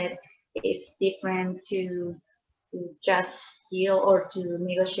I said, it's different to just deal or to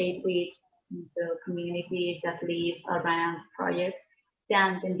negotiate with the communities that live around project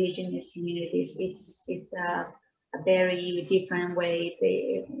than the Indigenous communities. It's a very different way.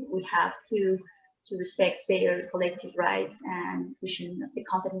 We have to respect their collective rights, and the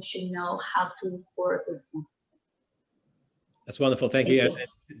company should know how to work with them. That's wonderful. Thank you.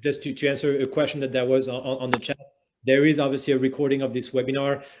 And just to answer a question that was on the chat, there is obviously a recording of this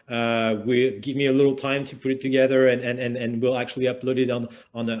webinar. Give me a little time to put it together, and we'll actually upload it on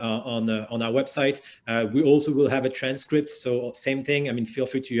our website. We also will have a transcript. So same thing. I mean, feel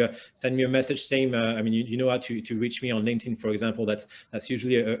free to send me a message. Same. I mean, you know how to reach me on LinkedIn, for example. That's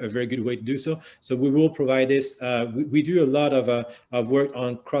usually a very good way to do so. So we will provide this. We do a lot of work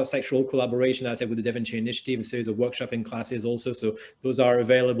on cross-sectoral collaboration, as I said, with the Devonshire Initiative, a series of workshops and classes also. So those are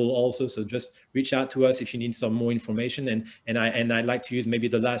available also. So just reach out to us if you need some more information. And I'd like to use maybe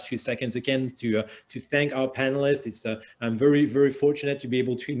the last few seconds again to thank our panelists. I'm very fortunate to be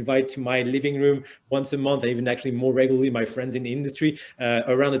able to invite to my living room once a month, even actually more regularly, my friends in the industry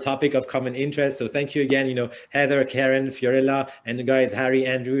around the topic of common interest. So thank you again, you know, Heather, Karen, Fiorella, and the guys Harry,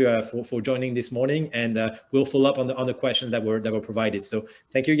 Andrew, for joining this morning. And we'll follow up on the questions that were provided. So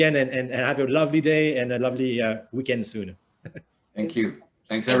thank you again, and have a lovely day and a lovely weekend soon. Thank you.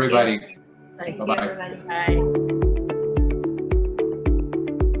 Thanks, everybody. Thank you, Bye-bye. everybody. Bye.